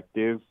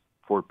perspective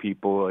for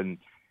people in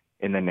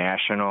the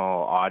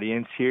national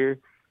audience here,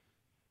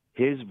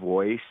 his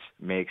voice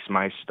makes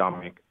my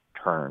stomach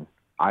turn.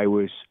 I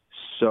was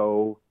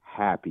so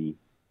happy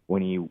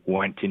when he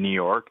went to New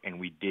York and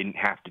we didn't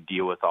have to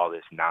deal with all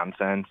this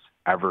nonsense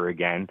ever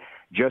again.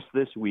 Just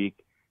this week,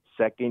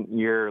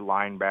 second-year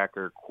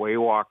linebacker Quay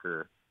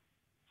Walker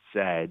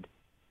said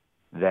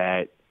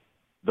that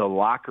the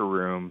locker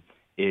room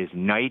is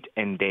night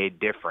and day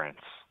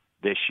difference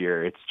this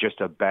year. It's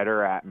just a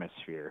better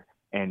atmosphere.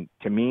 And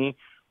to me,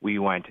 we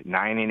went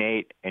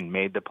 9-8 and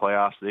made the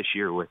playoffs this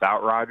year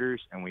without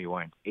Rodgers, and we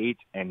went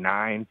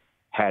 8-9,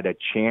 had a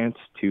chance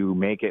to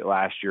make it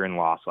last year and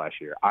lost last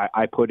year.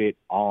 I put it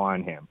all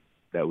on him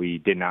that we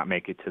did not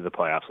make it to the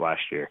playoffs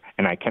last year,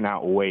 and I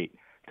cannot wait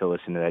to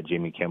listen to that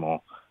Jimmy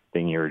Kimmel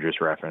thing you were just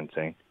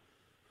referencing.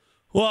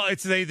 Well,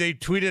 they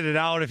tweeted it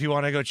out if you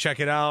want to go check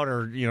it out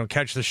or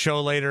catch the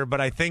show later. But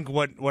I think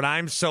what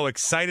I'm so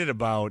excited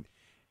about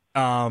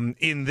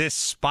in this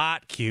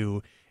spot,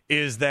 Q,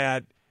 is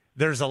that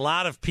there's a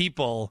lot of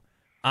people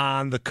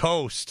on the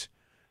coast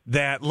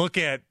that look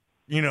at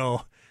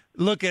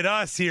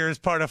us here as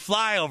part of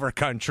flyover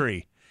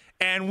country.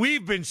 And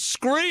we've been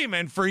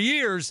screaming for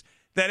years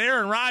that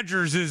Aaron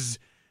Rodgers is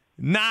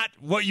not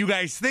what you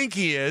guys think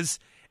he is.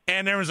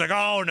 And everyone's like,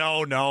 oh,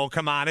 no,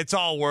 come on. It's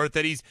all worth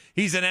it.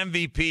 He's an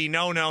MVP.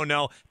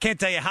 No. Can't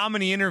tell you how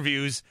many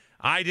interviews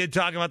I did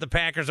talking about the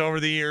Packers over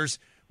the years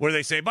where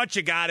they say, but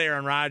you got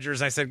Aaron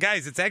Rodgers. I said,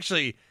 guys, it's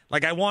actually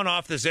like I want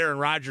off this Aaron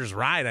Rodgers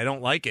ride. I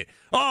don't like it.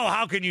 Oh,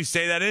 how can you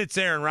say that? It's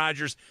Aaron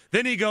Rodgers.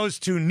 Then he goes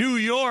to New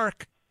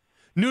York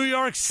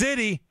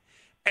City,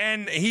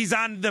 and he's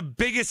on the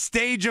biggest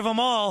stage of them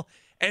all.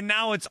 And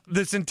now it's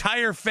this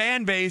entire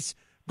fan base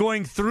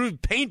going through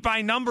paint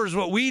by numbers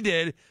what we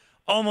did,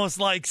 almost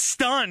like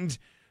stunned.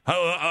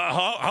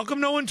 How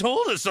come no one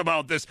told us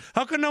about this?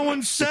 How come no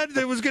one said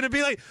there was going to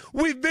be like,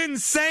 we've been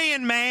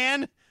saying,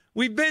 man.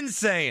 We've been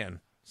saying.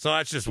 So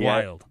that's just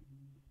wild.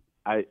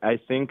 I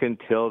think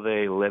until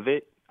they live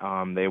it,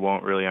 they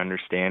won't really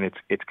understand.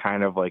 It's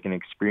kind of like an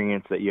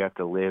experience that you have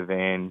to live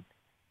in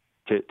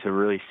to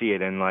really see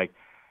it. And like,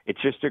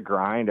 it's just a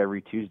grind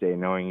every Tuesday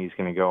knowing he's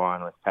going to go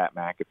on with Pat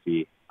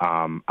McAfee.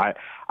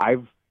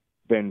 I've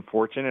been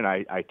fortunate.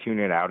 I tune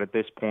it out at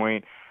this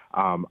point.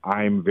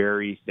 I'm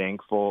very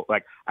thankful.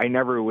 Like, I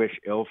never wish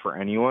ill for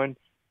anyone,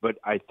 but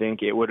I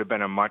think it would have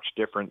been a much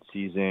different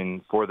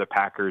season for the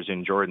Packers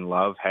and Jordan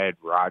Love had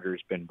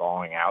Rodgers been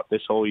balling out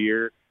this whole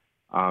year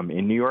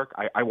in New York.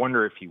 I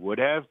wonder if he would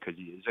have, because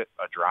he is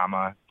a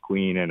drama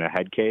queen and a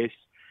head case.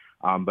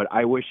 But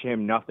I wish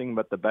him nothing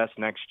but the best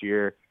next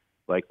year.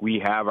 Like,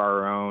 we have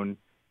our own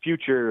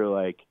future.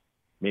 Like,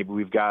 maybe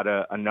we've got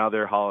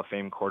another Hall of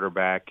Fame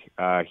quarterback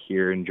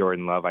here in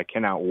Jordan Love. I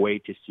cannot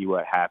wait to see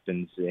what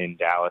happens in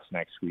Dallas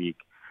next week,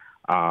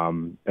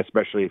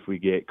 especially if we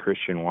get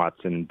Christian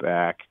Watson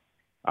back.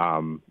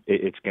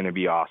 It's going to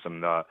be awesome.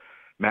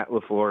 Matt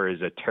LaFleur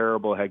is a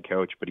terrible head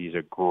coach, but he's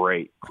a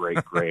great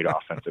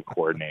offensive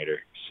coordinator.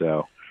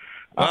 So,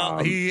 well,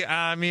 I've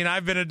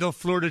been a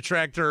LaFleur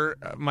detractor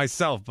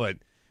myself, but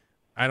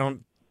I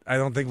don't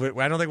think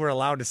we're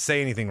allowed to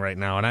say anything right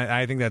now, and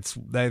I think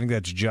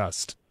that's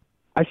just.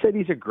 I said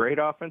he's a great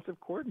offensive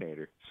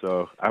coordinator,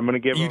 so I'm going to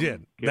give him. You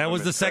did. That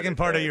was the second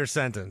part of your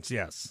sentence.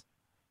 Yes.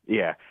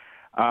 Yeah,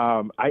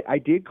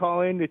 I did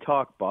call in to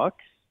talk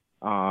Bucks,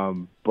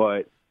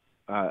 but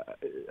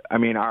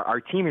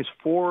our team is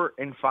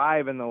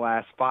 4-5 in the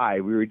last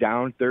 5. We were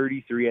down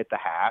 33 at the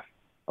half.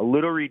 A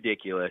little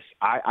ridiculous.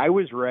 I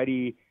was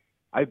ready.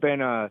 I've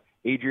been a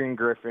Adrian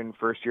Griffin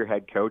first-year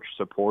head coach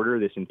supporter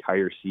this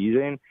entire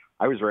season.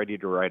 I was ready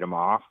to write him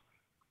off.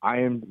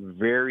 I am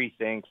very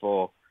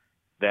thankful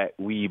that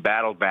we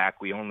battled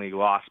back. We only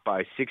lost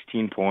by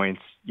 16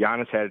 points.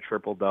 Giannis had a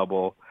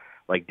triple-double.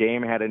 Like,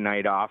 Dame had a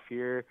night off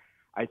here.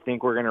 I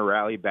think we're going to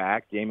rally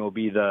back. Dame will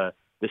be the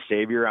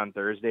savior on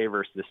Thursday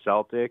versus the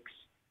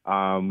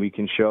Celtics. We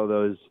can show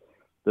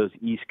those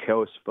East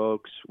Coast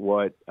folks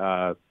what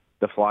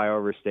the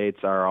flyover states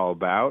are all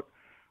about.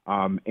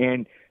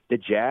 And the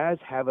Jazz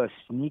have a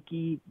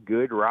sneaky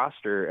good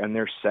roster, and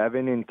they're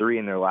 7-3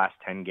 in their last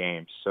 10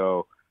 games.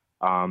 So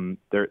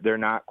they're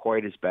not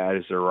quite as bad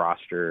as their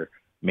roster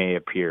may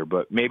appear.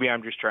 But maybe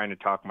I'm just trying to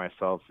talk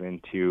myself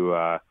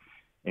into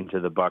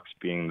the Bucks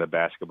being the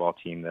basketball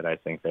team that I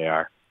think they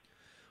are.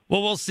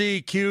 Well, we'll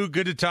see. Q,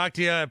 good to talk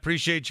to you. I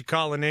appreciate you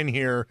calling in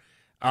here.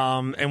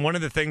 And one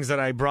of the things that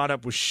I brought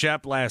up with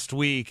Shep last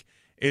week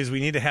is we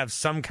need to have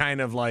some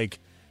kind of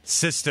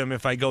system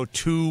if I go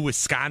too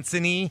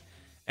Wisconsin-y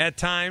at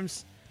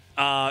times.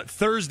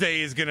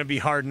 Thursday is going to be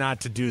hard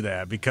not to do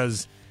that,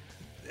 because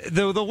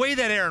the way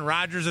that Aaron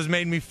Rodgers has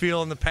made me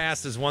feel in the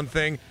past is one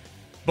thing,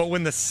 but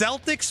when the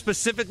Celtics,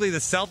 specifically the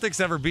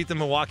Celtics, ever beat the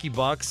Milwaukee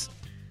Bucks,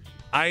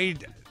 I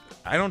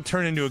don't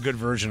turn into a good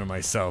version of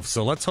myself.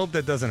 So let's hope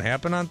that doesn't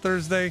happen on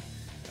Thursday.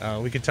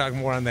 We could talk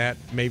more on that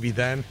maybe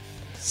then.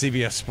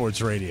 CBS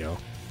Sports Radio.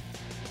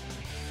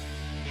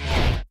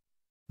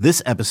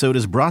 This episode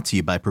is brought to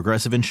you by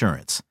Progressive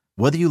Insurance.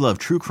 Whether you love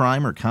true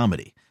crime or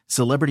comedy,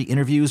 celebrity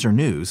interviews or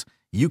news,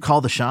 you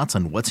call the shots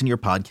on what's in your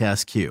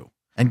podcast queue.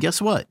 And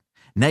guess what?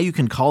 Now you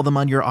can call them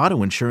on your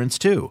auto insurance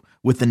too,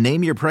 with the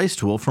Name Your Price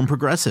tool from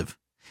Progressive.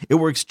 It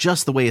works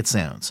just the way it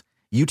sounds.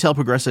 You tell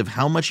Progressive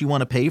how much you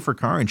want to pay for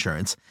car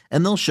insurance,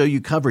 and they'll show you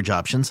coverage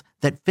options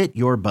that fit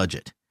your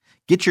budget.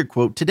 Get your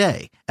quote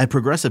today at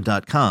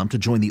Progressive.com to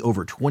join the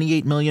over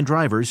 28 million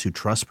drivers who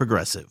trust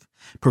Progressive.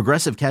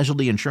 Progressive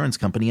Casualty Insurance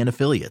Company and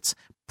Affiliates.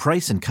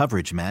 Price and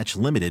coverage match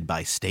limited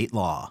by state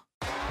law.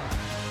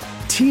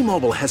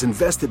 T-Mobile has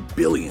invested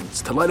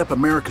billions to light up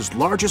America's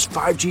largest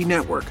 5G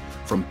network,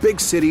 from big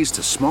cities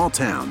to small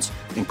towns,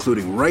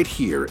 including right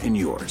here in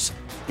yours.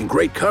 And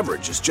great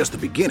coverage is just the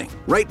beginning.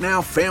 Right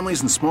now,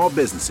 families and small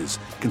businesses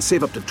can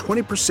save up to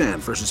 20%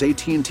 versus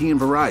AT&T and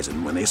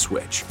Verizon when they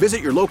switch.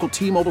 Visit your local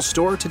T-Mobile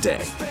store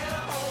today.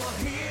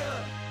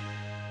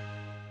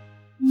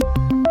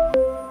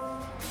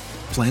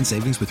 Plan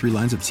savings with 3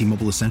 lines of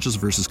T-Mobile Essentials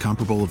versus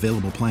comparable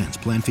available plans.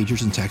 Plan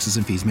features and taxes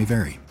and fees may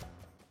vary.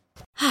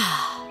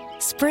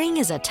 Spring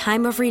is a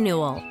time of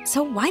renewal,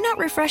 so why not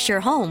refresh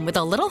your home with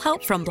a little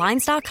help from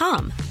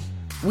Blinds.com?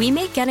 We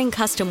make getting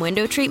custom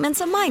window treatments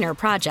a minor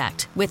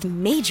project with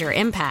major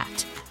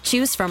impact.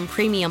 Choose from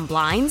premium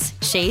blinds,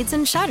 shades,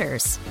 and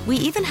shutters. We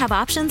even have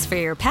options for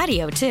your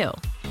patio, too.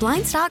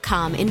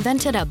 Blinds.com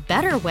invented a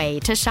better way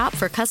to shop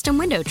for custom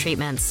window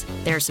treatments.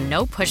 There's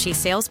no pushy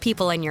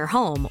salespeople in your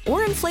home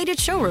or inflated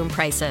showroom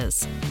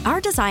prices.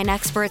 Our design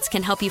experts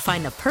can help you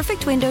find the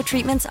perfect window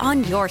treatments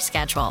on your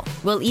schedule.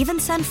 We'll even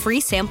send free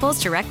samples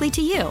directly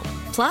to you.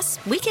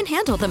 Plus, we can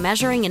handle the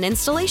measuring and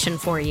installation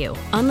for you.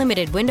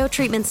 Unlimited window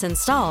treatments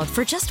installed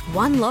for just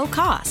one low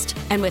cost.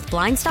 And with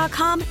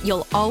Blinds.com,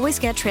 you'll always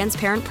get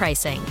transparent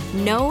pricing.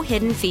 No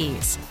hidden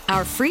fees.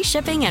 Our free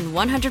shipping and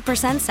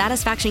 100%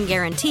 satisfaction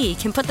guarantee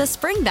can put the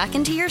spring back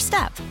into your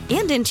step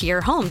and into your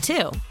home,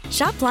 too.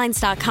 Shop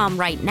Blinds.com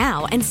right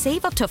now and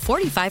save up to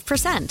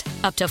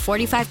 45%. Up to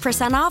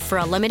 45% off for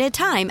a limited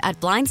time at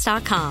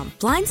Blinds.com.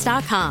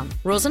 Blinds.com.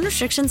 Rules and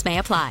restrictions may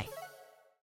apply.